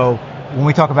 So when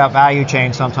we talk about value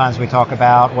chain, sometimes we talk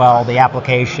about, well, the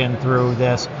application through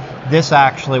this. This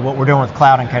actually, what we're doing with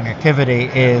cloud and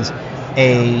connectivity is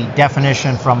a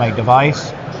definition from a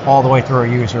device all the way through a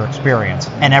user experience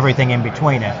and everything in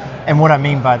between it. And what I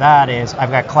mean by that is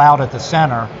I've got cloud at the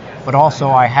center, but also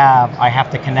I have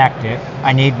to connect it.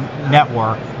 I need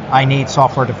network. I need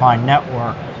software-defined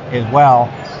network as well.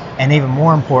 And even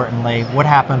more importantly, what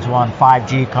happens when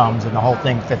 5G comes and the whole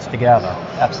thing fits together?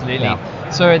 Absolutely.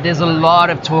 Yeah. So there's a lot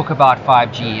of talk about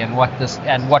 5G and what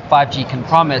 5G can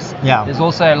promise. Yeah. There's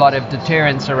also a lot of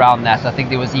deterrence around that. I think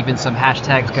there was even some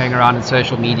hashtags going around in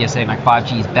social media saying like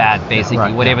 5G is bad, basically,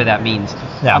 right, whatever that means.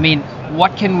 Yeah. I mean,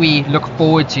 what can we look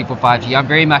forward to for 5G? I'm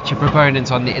very much a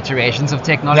proponent on the iterations of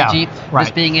technology. Right.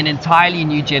 This being an entirely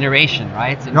new generation,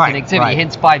 right? And Right, connectivity, right.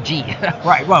 hence 5G.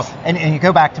 Right. Well, and you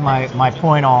go back to my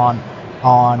point on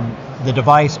the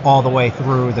device all the way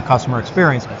through the customer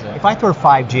experience. If I throw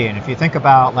 5G in, if you think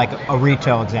about like a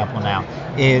retail example now,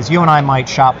 is you and I might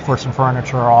shop for some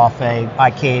furniture off a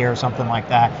IKEA or something like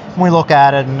that, and we look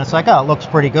at it and it's like, oh, it looks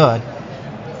pretty good.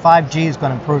 5G is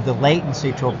going to improve the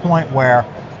latency to a point where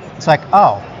it's like,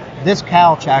 oh, this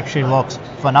couch actually looks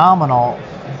phenomenal.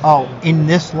 Oh, in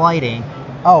this lighting.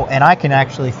 Oh, and I can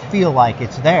actually feel like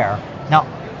it's there. Now,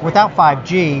 without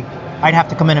 5G, I'd have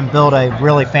to come in and build a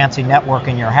really fancy network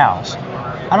in your house.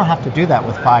 I don't have to do that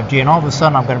with 5G, and all of a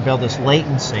sudden I'm going to build this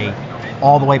latency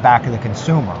all the way back to the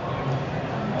consumer.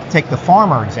 Take the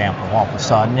farmer example all of a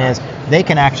sudden is they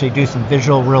can actually do some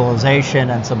visual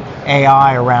realization and some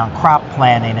AI around crop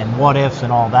planning and what ifs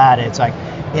and all that. It's like,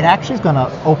 it actually is going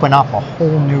to open up a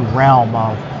whole new realm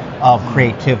of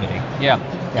creativity. Yeah.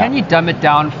 Can you dumb it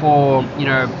down for,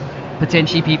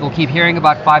 potentially people keep hearing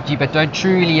about 5G but don't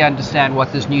truly understand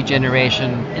what this new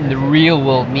generation in the real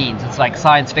world means? It's like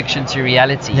science fiction to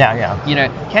reality.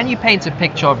 Yeah. Can you paint a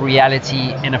picture of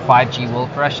reality in a 5G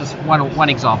world for us? Just one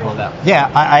example of that.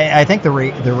 Yeah, I think the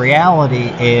reality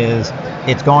is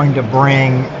it's going to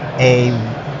bring a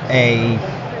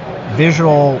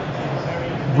visual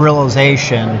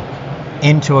realization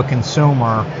into a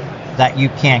consumer that you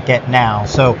can't get now.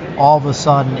 So all of a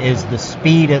sudden is the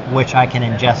speed at which I can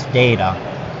ingest data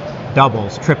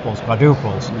doubles, triples,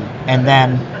 quadruples, and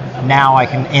then now I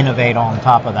can innovate on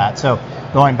top of that. So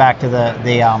going back to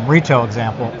the retail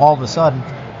example, all of a sudden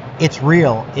it's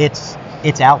real, it's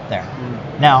out there.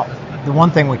 Now the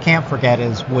one thing we can't forget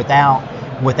is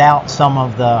without some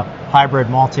of the hybrid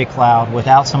multi-cloud,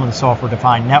 without some of the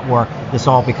software-defined network, this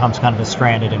all becomes kind of a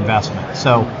stranded investment.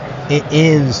 So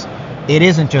it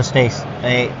isn't just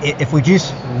if we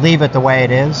just leave it the way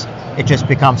it is, it just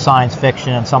becomes science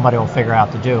fiction and somebody will figure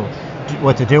out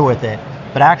what to do with it.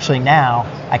 But actually now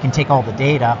I can take all the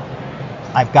data,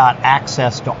 I've got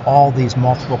access to all these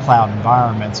multiple cloud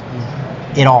environments,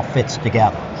 it all fits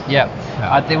together. Yeah.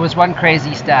 There was one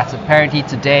crazy stat. Apparently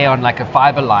today on like a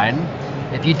fiber line,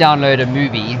 if you download a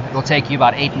movie, it'll take you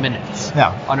about 8 minutes.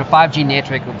 Yeah. On a 5G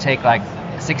network, it'll take like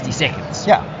 60 seconds.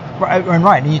 Yeah,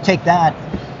 right. And you take that,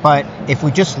 but if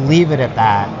we just leave it at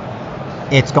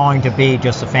that, it's going to be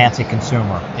just a fancy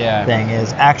consumer thing.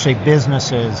 Is actually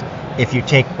businesses, if you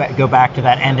go back to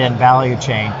that end-to-end value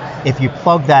chain, if you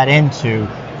plug that into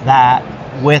that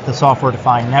with the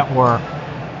software-defined network,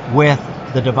 with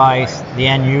the device, the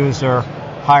end user,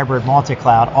 hybrid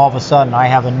multi-cloud, all of a sudden I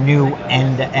have a new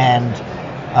end-to-end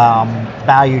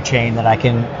value chain that I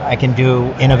can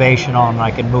do innovation on.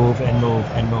 I can move and move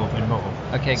and move and move.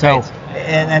 Okay, so, great.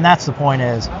 And that's the point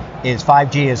is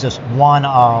 5G is just one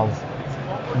of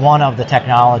the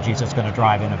technologies that's going to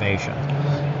drive innovation.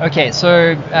 Okay,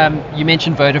 so you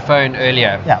mentioned Vodafone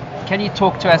earlier. Yeah. Can you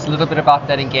talk to us a little bit about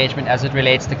that engagement as it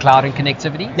relates to cloud and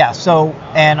connectivity? Yeah. So,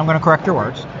 and I'm going to correct your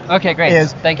words. Okay, great.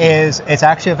 Thank you. It's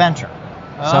actually a venture.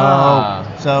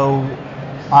 So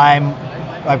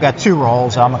I've got two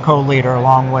roles. I'm a co-leader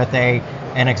along with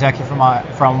an executive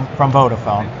from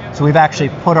Vodafone. So we've actually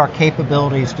put our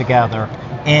capabilities together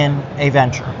in a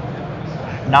venture,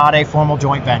 not a formal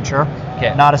joint venture,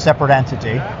 not a separate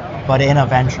entity, but in a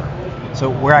venture. So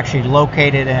we're actually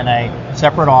located in a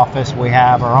separate office. We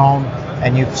have our own,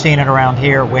 and you've seen it around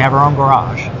here, we have our own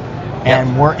garage.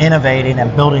 And we're innovating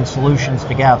and building solutions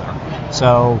together.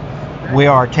 So we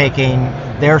are taking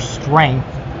their strength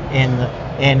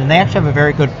and they actually have a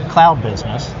very good cloud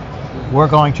business. We're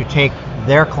going to take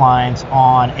their clients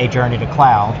on a journey to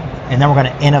cloud, and then we're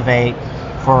going to innovate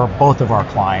for both of our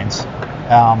clients.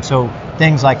 So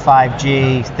things like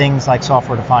 5G, things like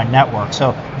software-defined networks.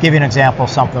 So give you an example of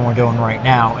something we're doing right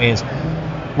now is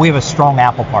we have a strong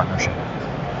Apple partnership.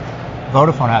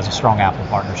 Vodafone has a strong Apple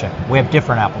partnership. We have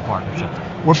different Apple partnerships.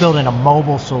 We're building a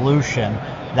mobile solution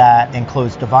that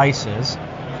includes devices,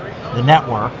 the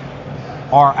network,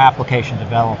 our application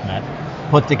development,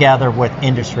 put together with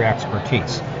industry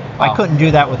expertise. Wow. I couldn't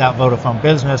do that without Vodafone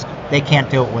Business. They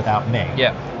can't do it without me.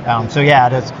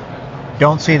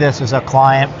 Don't see this as a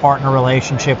client-partner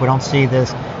relationship. We don't see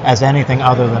this as anything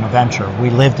other than a venture.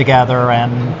 We live together,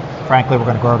 and frankly, we're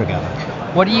going to grow together.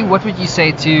 What would you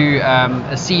say to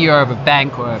a CEO of a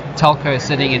bank or a telco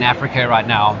sitting in Africa right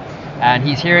now, and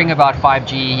he's hearing about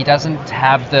 5G, he doesn't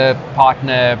have the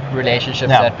partner relationships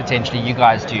that potentially you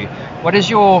guys do. What is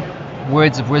your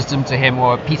words of wisdom to him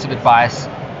or a piece of advice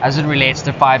as it relates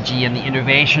to 5G and the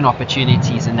innovation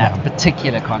opportunities in that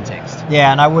particular context?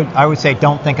 Yeah, and I would say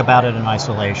don't think about it in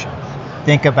isolation.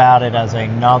 Think about it as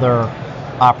another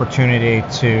opportunity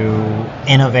to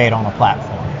innovate on a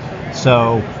platform.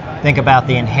 So think about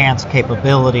the enhanced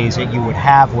capabilities that you would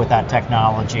have with that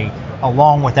technology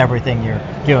along with everything you're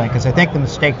doing. Because I think the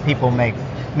mistake people make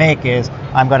is,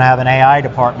 I'm going to have an AI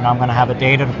department, I'm going to have a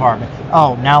data department.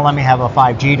 Oh, now let me have a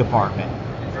 5G department.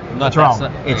 That's wrong.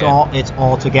 It's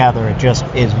all together. It just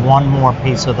is one more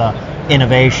piece of the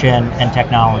innovation and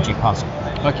technology puzzle.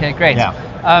 Okay, great. Yeah.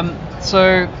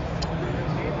 So,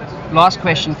 last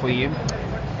question for you.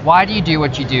 Why do you do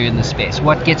what you do in this space?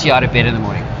 What gets you out of bed in the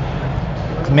morning?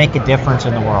 To make a difference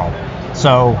in the world.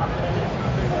 So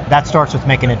that starts with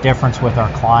making a difference with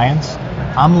our clients.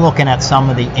 I'm looking at some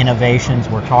of the innovations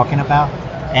we're talking about,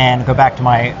 and go back to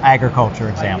my agriculture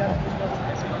example.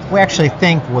 We actually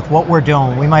think with what we're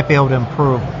doing, we might be able to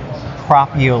improve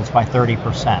crop yields by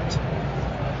 30%.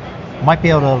 We might be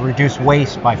able to reduce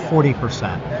waste by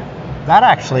 40%. That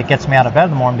actually gets me out of bed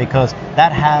in the morning because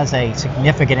that has a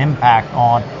significant impact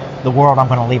on the world I'm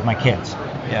going to leave my kids.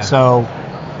 Yeah. So,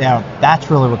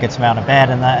 that's really what gets me out of bed.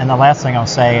 And the last thing I'll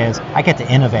say is I get to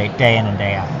innovate day in and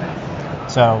day out.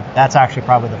 So that's actually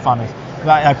probably the funnest.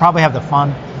 I probably have the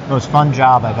most fun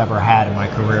job I've ever had in my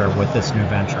career with this new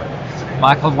venture.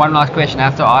 Michael, one last question I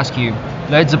have to ask you.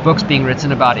 Loads of books being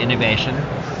written about innovation.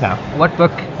 Yeah. What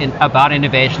book about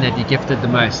innovation have you gifted the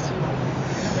most?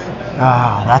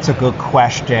 That's a good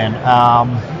question.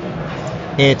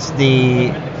 It's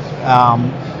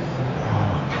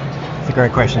a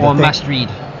great question. Or must read.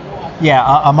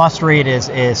 Yeah, a must read is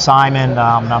Simon.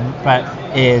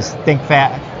 Is Think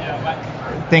Fast.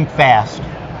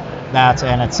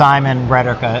 And it's Simon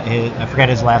Reddick. I forget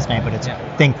his last name, but it's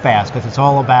Think Fast, because it's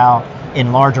all about,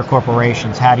 in larger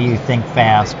corporations, how do you think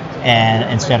fast and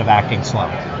instead of acting slow.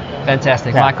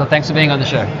 Fantastic. Yeah. Michael, thanks for being on the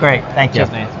show. Great. Thank you.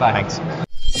 Cheers, man. Bye. Thanks.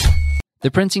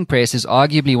 The printing press is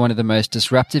arguably one of the most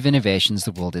disruptive innovations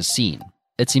the world has seen.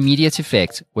 Its immediate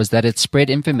effect was that it spread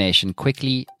information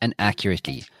quickly and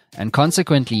accurately, and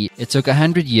consequently, it took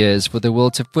 100 years for the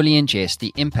world to fully ingest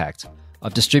the impact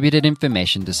of distributed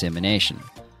information dissemination.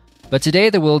 But today,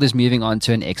 the world is moving on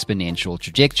to an exponential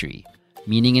trajectory,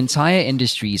 meaning entire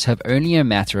industries have only a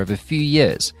matter of a few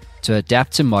years to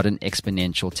adapt to modern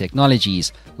exponential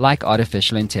technologies like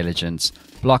artificial intelligence,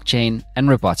 blockchain, and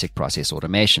robotic process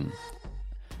automation.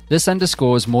 This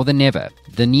underscores more than ever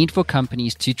the need for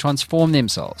companies to transform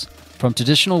themselves from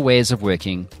traditional ways of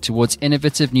working towards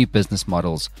innovative new business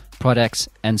models, products,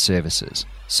 and services.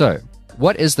 So,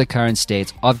 what is the current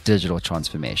state of digital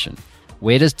transformation?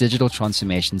 Where does digital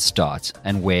transformation start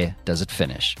and where does it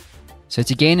finish? So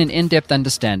to gain an in-depth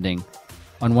understanding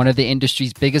on one of the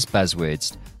industry's biggest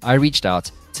buzzwords, I reached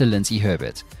out to Lindsay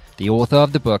Herbert, the author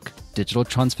of the book Digital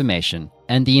Transformation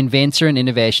and the inventor and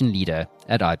innovation leader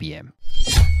at IBM.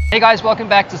 Hey guys, welcome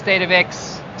back to State of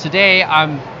X. Today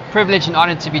I'm privileged and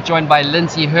honored to be joined by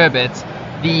Lindsay Herbert,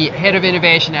 the head of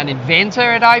innovation and inventor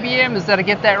at IBM. Is that, I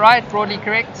get that right? Broadly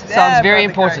correct? Yeah, sounds very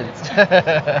important.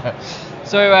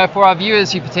 So for our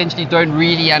viewers who potentially don't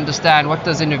really understand what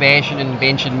does innovation and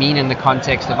invention mean in the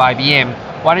context of IBM,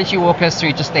 why don't you walk us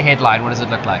through just the headline? What does it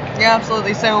look like? Yeah,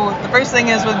 absolutely. So the first thing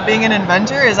is with being an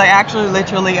inventor is I actually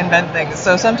literally invent things.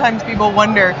 So sometimes people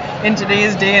wonder in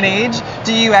today's day and age,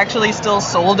 do you actually still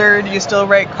solder? Do you still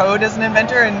write code as an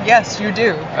inventor? And yes, you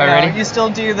do. Really? You still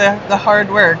do the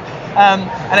hard work.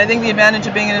 And I think the advantage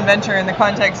of being an inventor in the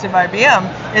context of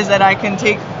IBM is that I can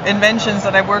take inventions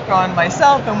that I work on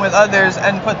myself and with others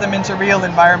and put them into real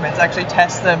environments, actually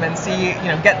test them and see,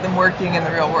 get them working in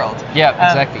the real world. Yeah,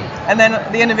 exactly. And then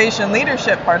the innovation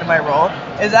leadership part of my role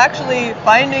is actually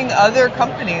finding other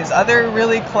companies, other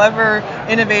really clever,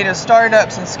 innovative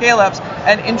startups and scale-ups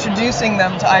and introducing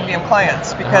them to IBM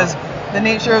clients because the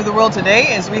nature of the world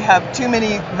today is we have too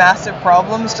many massive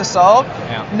problems to solve.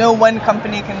 Yeah. No one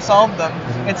company can solve them.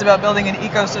 It's about building an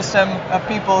ecosystem of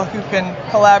people who can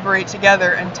collaborate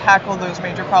together and tackle those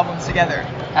major problems together.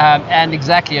 And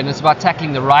it's about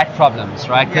tackling the right problems,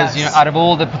 right? Because out of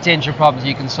all the potential problems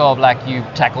you can solve, you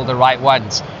tackle the right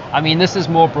ones. I mean, this is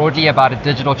more broadly about a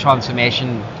digital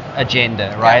transformation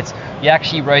agenda, right? Yeah. You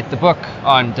actually wrote the book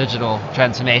on digital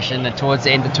transformation towards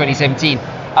the end of 2017.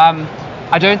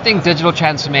 I don't think digital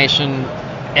transformation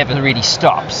ever really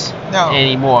stops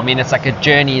anymore. I mean, it's like a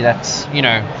journey that's, you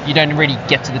don't really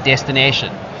get to the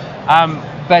destination.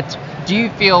 But do you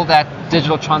feel that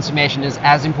digital transformation is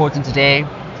as important today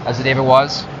as it ever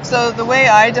was? So the way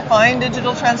I define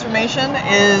digital transformation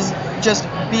is just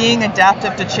being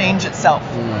adaptive to change itself.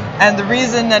 And the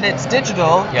reason that it's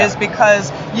digital is because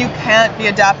you can't be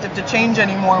adaptive to change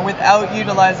anymore without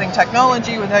utilizing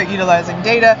technology, without utilizing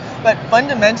data. But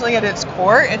fundamentally at its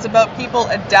core, it's about people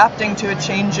adapting to a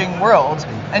changing world.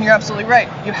 And you're absolutely right.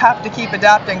 You have to keep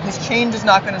adapting because change is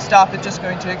not going to stop. It's just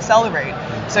going to accelerate.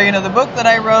 So, the book that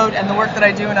I wrote and the work that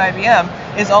I do in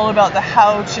IBM is all about the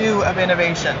how-to of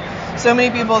innovation. So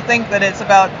many people think that it's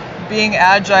about being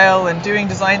agile and doing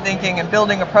design thinking and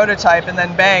building a prototype and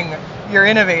then bang, you're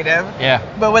innovative. Yeah.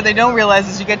 But what they don't realize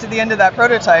is you get to the end of that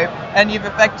prototype and you've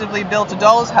effectively built a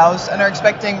doll's house and are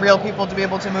expecting real people to be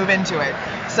able to move into it.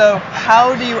 So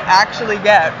how do you actually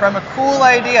get from a cool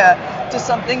idea to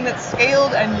something that's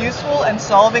scaled and useful and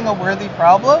solving a worthy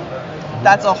problem?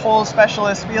 That's a whole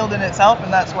specialist field in itself,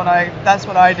 and that's what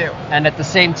I do. And at the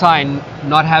same time,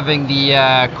 not having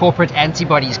the corporate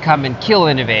antibodies come and kill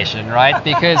innovation, right?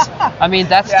 Because I mean,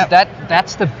 that's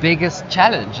the biggest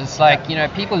challenge. It's like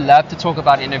people love to talk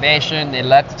about innovation, they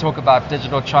love to talk about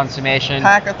digital transformation,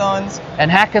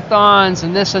 hackathons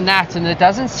and this and that, and it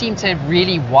doesn't seem to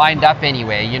really wind up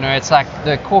anywhere. It's like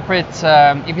the corporate.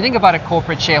 If you think about a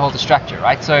corporate shareholder structure,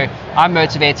 right? So I'm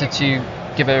motivated to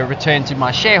give a return to my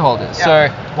shareholders. Yeah.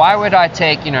 So why would I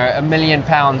take, £1 million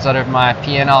out of my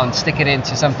P&L and stick it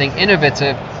into something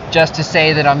innovative just to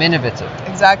say that I'm innovative?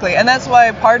 Exactly. And that's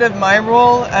why part of my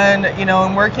role and,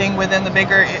 in working within the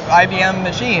bigger IBM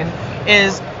machine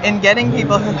is in getting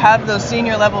people who have those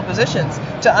senior level positions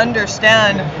to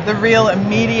understand the real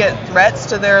immediate threats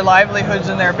to their livelihoods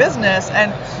and their business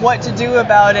and what to do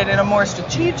about it in a more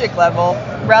strategic level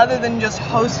rather than just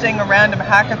hosting a random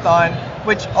hackathon,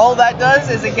 which all that does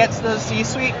is it gets those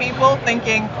C-suite people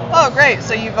thinking, oh great,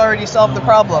 so you've already solved the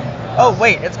problem. Oh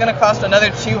wait, it's going to cost another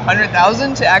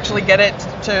 $200,000 to actually get it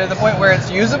to the point where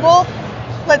it's usable?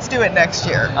 Let's do it next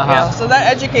year. So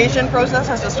that education process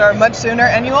has to start much sooner,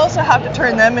 and you also have to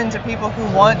turn them into people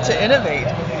who want to innovate.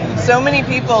 So many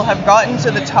people have gotten to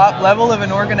the top level of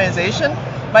an organization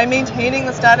by maintaining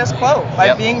the status quo,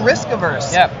 by being risk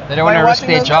averse. They don't want to risk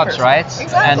their jobs, numbers. right?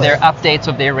 Exactly. And their updates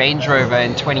of their Range Rover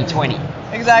in 2020.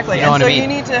 Exactly. You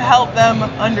need to help them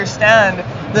understand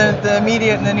the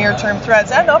immediate and the near-term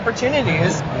threats and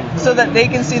opportunities so that they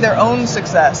can see their own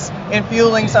success in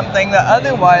fueling something that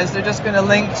otherwise they're just going to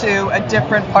link to a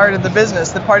different part of the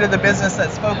business, the part of the business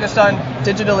that's focused on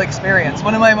digital experience.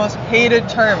 One of my most hated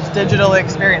terms, digital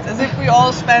experience, as if we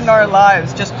all spend our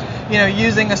lives just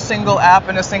using a single app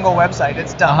and a single website.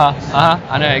 It's dumb.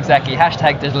 I know, exactly.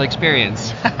 #digital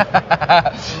experience.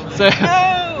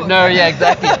 No, yeah,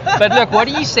 exactly. But look, what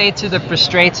do you say to the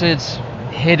frustrated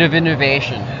head of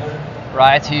innovation,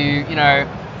 right? Who,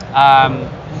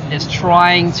 is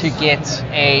trying to get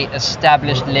a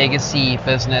established legacy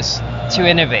business to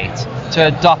innovate, to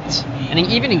adopt, and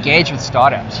even engage with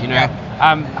startups,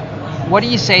 What do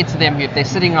you say to them if they're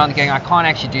sitting around going, I can't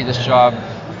actually do this job,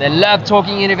 They love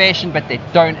talking innovation, but they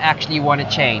don't actually want to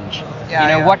change.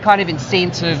 What kind of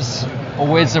incentives or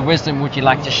words of wisdom would you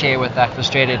like to share with that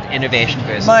frustrated innovation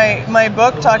person? My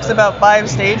book talks about 5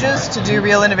 stages to do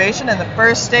real innovation, and the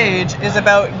first stage is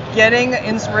about getting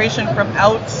inspiration from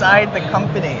outside the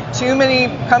company. Too many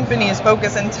companies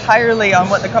focus entirely on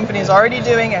what the company is already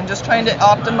doing and just trying to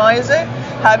optimize it,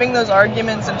 having those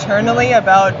arguments internally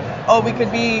about, we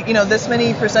could be, this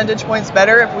many percentage points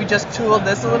better if we just tooled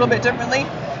this a little bit differently.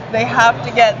 They have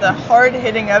to get the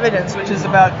hard-hitting evidence, which is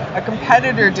about a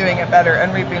competitor doing it better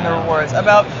and reaping the rewards,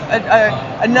 about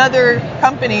another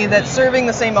company that's serving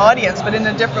the same audience but in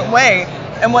a different way,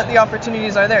 and what the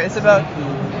opportunities are there. It's about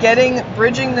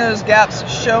bridging those gaps,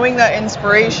 showing that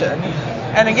inspiration,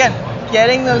 and again,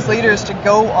 getting those leaders to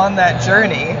go on that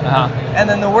journey. And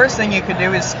then the worst thing you could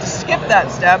do is to skip that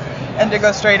step and to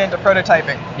go straight into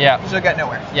prototyping. Because you'll get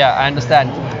nowhere. Yeah, I understand.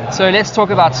 So let's talk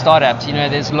about startups.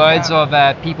 There's loads of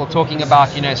people talking about,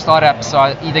 startups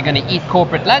are either going to eat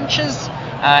corporate lunches,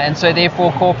 and so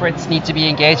therefore corporates need to be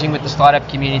engaging with the startup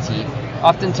community.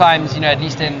 Oftentimes, at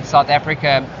least in South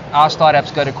Africa, our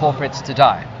startups go to corporates to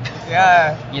die.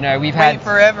 We've had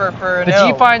forever for. But do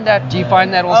you find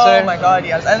that also? Oh my God,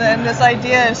 yes. And this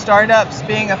idea of startups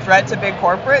being a threat to big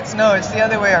corporates, no, it's the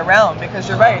other way around. Because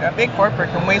you're right, a big corporate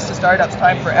can waste a startup's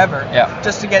time forever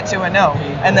just to get to a no,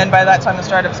 and then by that time the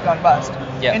startup's gone bust.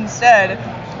 Instead,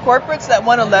 corporates that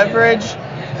want to leverage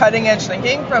cutting edge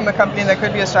thinking from a company that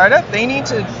could be a startup, they need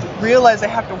to realize they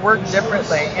have to work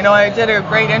differently. I did a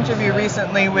great interview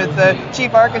recently with the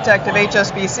chief architect of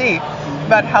HSBC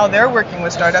about how they're working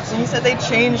with startups, and he said they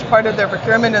changed part of their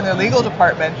procurement and their legal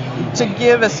department to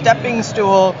give a stepping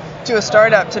stool to a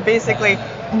startup to basically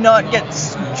not get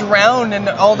drowned in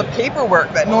all the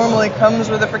paperwork that normally comes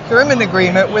with a procurement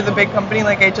agreement with a big company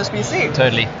like HSBC.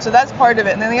 Totally. So that's part of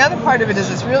it. And then the other part of it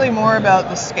is it's really more about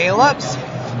the scale-ups.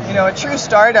 A true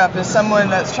startup is someone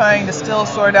that's trying to still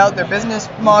sort out their business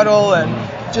model and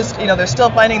just, they're still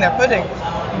finding their footing.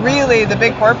 Really, the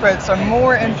big corporates are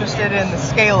more interested in the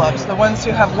scale-ups, the ones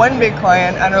who have one big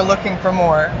client and are looking for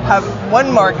more, have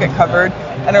one market covered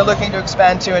and are looking to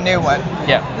expand to a new one.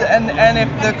 And if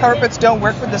the corporates don't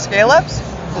work with the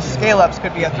scale-ups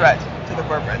could be a threat to the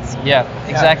corporates.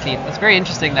 Exactly. It's very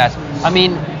interesting that.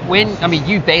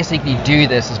 You basically do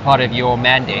this as part of your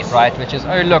mandate, right? Which is,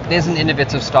 look, there's an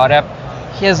innovative startup.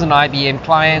 Here's an IBM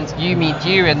client. You meet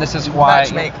you, and this is why.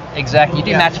 Exactly. You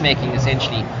do matchmaking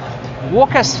essentially.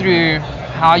 Walk us through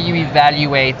how you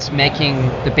evaluate making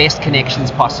the best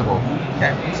connections possible.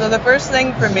 Okay. So the first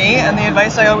thing for me, and the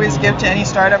advice I always give to any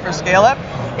startup or scale-up,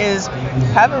 is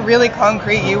have a really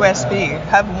concrete USP.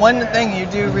 Have one thing you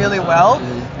do really well,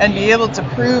 and be able to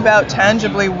prove out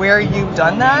tangibly where you've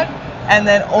done that, and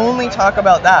then only talk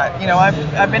about that.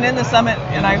 I've been in the summit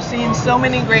and I've seen so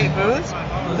many great booths.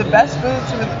 The best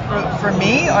booths for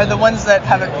me are the ones that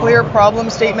have a clear problem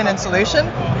statement and solution,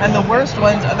 and the worst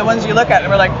ones are the ones you look at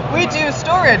and we're like, we do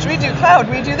storage, we do cloud,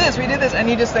 we do this, and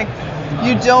you just think,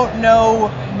 you don't know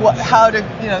how to,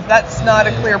 that's not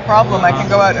a clear problem I can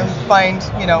go out and find,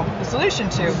 the solution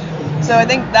to. So I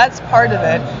think that's part of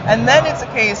it. And then it's a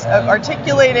case of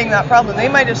articulating that problem. They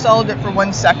might have solved it for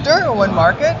one sector or one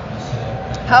market.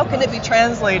 How can it be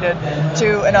translated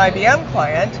to an IBM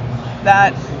client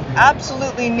that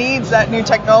absolutely needs that new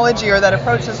technology or that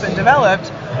approach that's been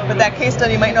developed, but that case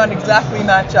study might not exactly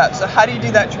match up? So how do you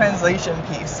do that translation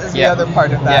piece is the other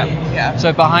part of that.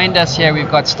 So behind us here we've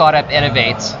got Startup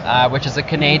Elevate, which is a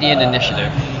Canadian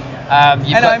initiative. I'm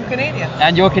Canadian.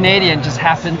 And you're Canadian, just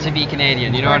happen to be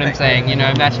Canadian, you know what I'm saying?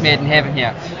 Match made in heaven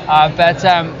here. But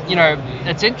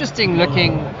it's interesting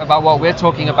looking about what we're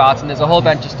talking about, and there's a whole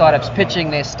bunch of startups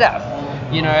pitching their stuff.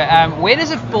 Where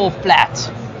does it fall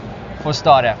flat for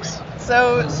startups?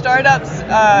 So startups,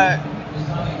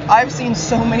 I've seen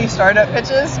so many startup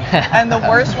pitches, and the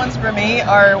worst ones for me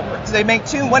are they make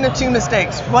one of two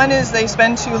mistakes. One is they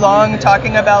spend too long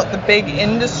talking about the big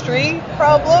industry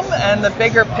problem and the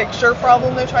bigger picture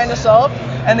problem they're trying to solve,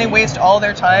 and they waste all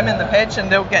their time in the pitch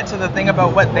and don't get to the thing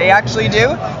about what they actually do.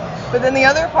 But then the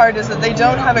other part is that they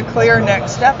don't have a clear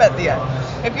next step at the end.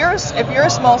 If you're a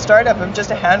small startup of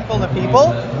just a handful of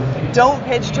people, don't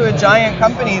pitch to a giant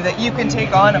company that you can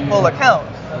take on a full account.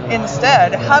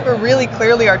 Instead, have a really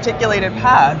clearly articulated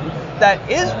path that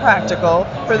is practical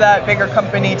for that bigger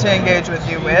company to engage with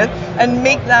you with, and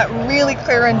make that really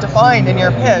clear and defined in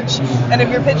your pitch. And if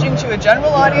you're pitching to a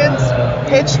general audience,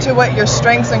 pitch to what your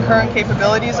strengths and current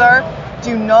capabilities are.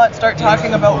 Do not start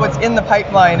talking about what's in the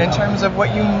pipeline in terms of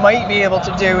what you might be able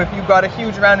to do if you've got a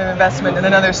huge round of investment in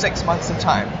another 6 months of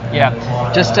time.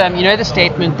 Just the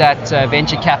statement that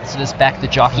venture capitalists back the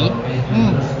jockey,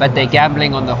 but they're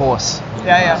gambling on the horse.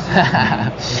 Yeah.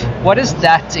 What is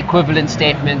that equivalent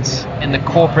statement in the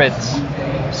corporate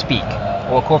speak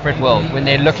or corporate world when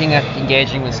they're looking at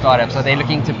engaging with startups? Are they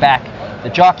looking to back the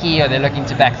jockey? Are they looking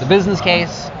to back the business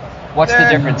case? What's the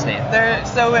difference there?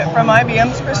 So from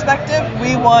IBM's perspective,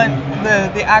 we want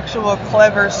the actual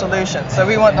clever solution. So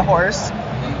we want the horse.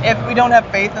 If we don't have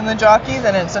faith in the jockey,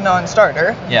 then it's a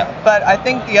non-starter. Yeah. But I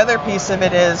think the other piece of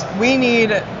it is we need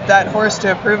that horse to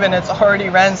have proven it's already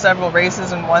ran several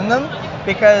races and won them,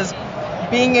 because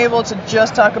being able to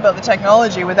just talk about the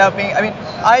technology without being,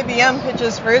 IBM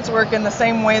pitches for its work in the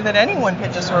same way that anyone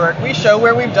pitches for work. We show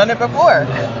where we've done it before.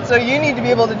 So you need to be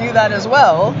able to do that as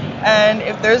well. And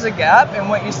if there's a gap in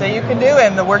what you say you can do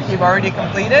and the work you've already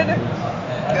completed,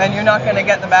 then you're not going to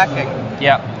get the backing.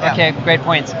 Yeah. Okay, great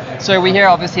points. So we're here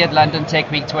obviously at London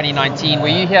Tech Week 2019. Were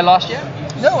you here last year?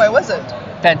 No, I wasn't.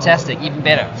 Fantastic, even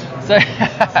better. So,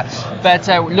 but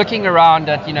looking around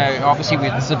at, obviously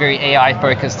this is a very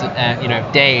AI-focused,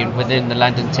 day within the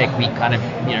London Tech Week kind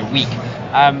of, week.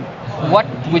 What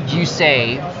would you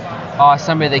say are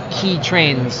some of the key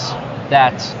trends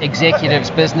that executives,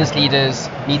 business leaders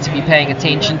need to be paying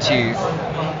attention to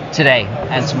today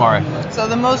and tomorrow? So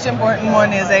the most important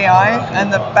one is AI,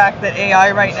 and the fact that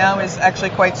AI right now is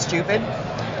actually quite stupid.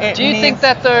 Do you think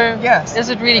that though? Yes. Is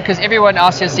it really? Because everyone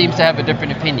else here seems to have a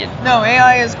different opinion. No,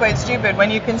 AI is quite stupid when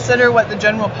you consider what the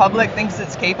general public thinks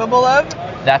it's capable of.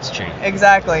 That's true.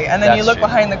 Exactly. And then you look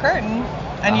behind the curtain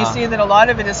and you see that a lot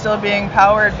of it is still being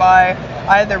powered by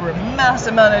either a mass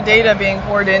amount of data being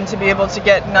poured in to be able to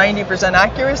get 90%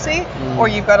 accuracy, or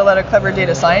you've got a lot of clever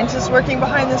data scientists working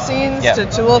behind the scenes to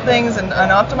tool things and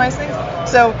optimize things.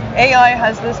 So AI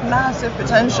has this massive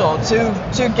potential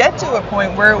to get to a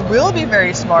point where it will be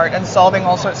very smart and solving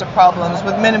all sorts of problems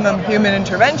with minimum human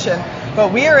intervention.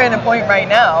 But we are in a point right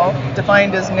now,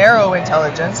 defined as narrow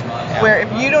intelligence, where if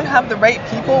you don't have the right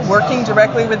people working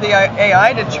directly with the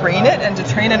AI to train it and to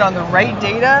train it on the right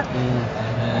data,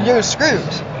 you're screwed.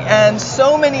 And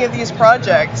so many of these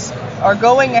projects are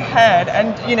going ahead and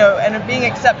and being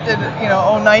accepted,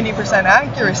 90%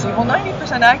 accuracy. Well,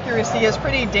 90% accuracy is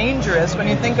pretty dangerous when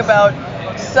you think about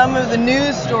some of the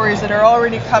news stories that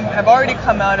have already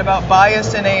come out about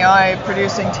bias in AI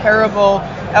producing terrible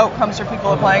outcomes for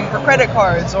people applying for credit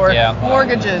cards or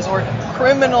mortgages, or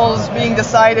criminals being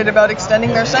decided about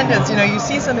extending their sentence. You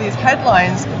see some of these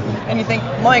headlines and you think,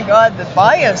 my God, the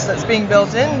bias that's being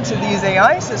built into these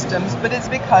AI systems, but it's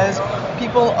because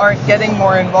people aren't getting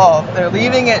more involved. They're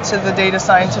leaving it to the data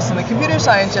scientists and the computer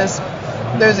scientists.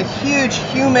 There's a huge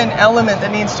human element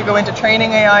that needs to go into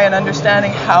training AI and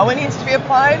understanding how it needs to be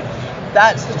applied.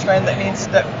 That's the trend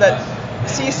that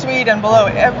C-suite and below,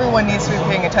 everyone needs to be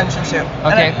paying attention to.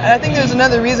 Okay. And I think there's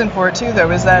another reason for it too,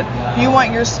 though, is that if you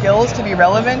want your skills to be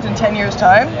relevant in 10 years'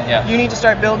 time, you need to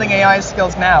start building AI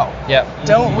skills now.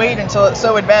 Don't wait until it's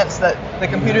so advanced that the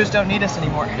computers don't need us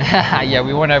anymore.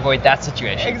 We want to avoid that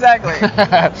situation. Exactly.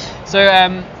 So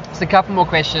a couple more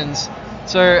questions.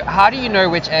 So how do you know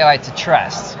which AI to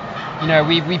trust?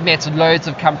 We've met loads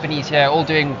of companies here all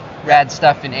doing rad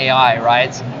stuff in AI,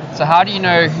 right? So how do you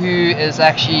know who is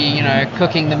actually,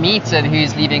 cooking the meat and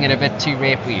who's leaving it a bit too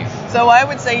rare for you? So I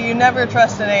would say you never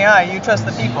trust an AI, you trust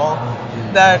the people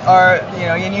that are,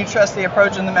 and you trust the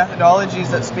approach and the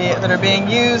methodologies that are being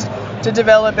used to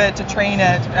develop it, to train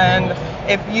it. And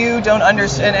if you don't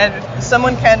understand, and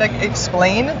someone can't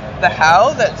explain the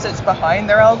how that sits behind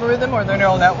their algorithm or their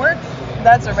neural network,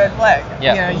 that's a red flag.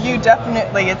 You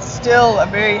definitely, it's still a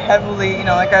very heavily,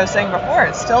 like I was saying before,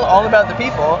 it's still all about the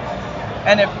people.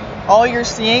 And if all you're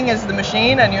seeing is the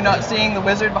machine and you're not seeing the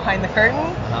wizard behind the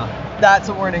curtain, that's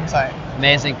a warning sign.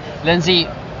 Amazing. Lindsay,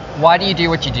 why do you do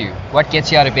what you do? What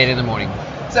gets you out of bed in the morning?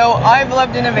 So I've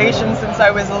loved innovation since I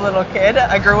was a little kid.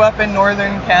 I grew up in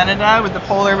northern Canada with the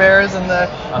polar bears and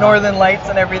the northern lights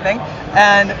and everything.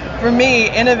 And for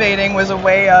me, innovating was a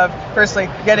way of, firstly,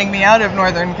 getting me out of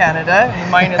northern Canada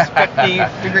in minus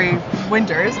 50-degree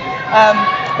winters.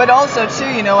 But also, too,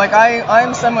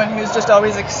 I'm someone who's just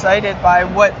always excited by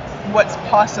what's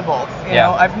possible.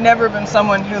 I've never been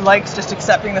someone who likes just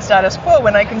accepting the status quo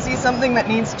when I can see something that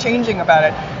needs changing about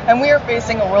it. And we are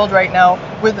facing a world right now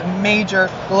with major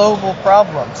global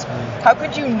problems. How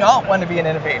could you not want to be an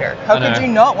innovator? How could you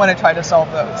not want to try to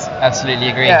solve those? Absolutely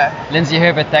agree. Lindsay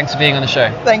Herbert, thanks for being on the show.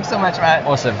 Thanks so much, Matt.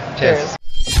 Awesome. Cheers.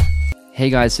 Hey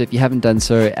guys, so if you haven't done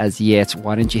so as yet,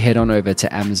 why don't you head on over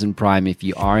to Amazon Prime if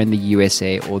you are in the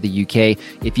USA or the UK.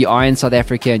 If you are in South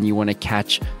Africa and you want to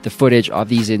catch the footage of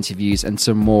these interviews and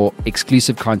some more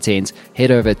exclusive content, head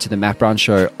over to the Matt Brown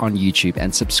Show on YouTube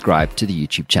and subscribe to the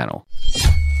YouTube channel.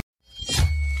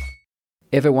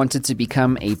 Ever wanted to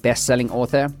become a best-selling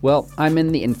author? Well, I'm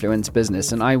in the influence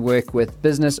business and I work with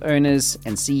business owners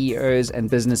and CEOs and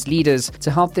business leaders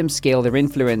to help them scale their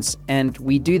influence. And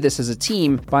we do this as a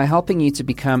team by helping you to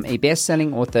become a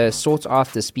best-selling author,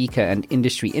 sought-after speaker and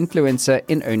industry influencer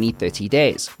in only 30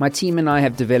 days. My team and I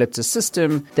have developed a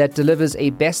system that delivers a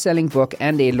best-selling book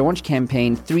and a launch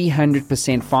campaign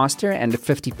 300% faster and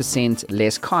 50%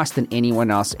 less cost than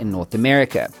anyone else in North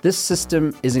America. This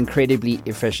system is incredibly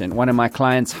efficient. One of my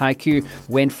clients, Haiku,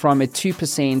 went from a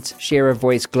 2% share of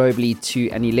voice globally to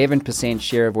an 11%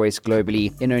 share of voice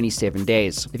globally in only 7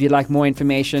 days. If you'd like more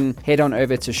information, head on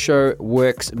over to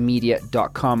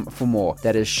showworksmedia.com for more.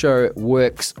 That is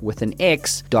showworks with an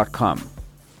X.com.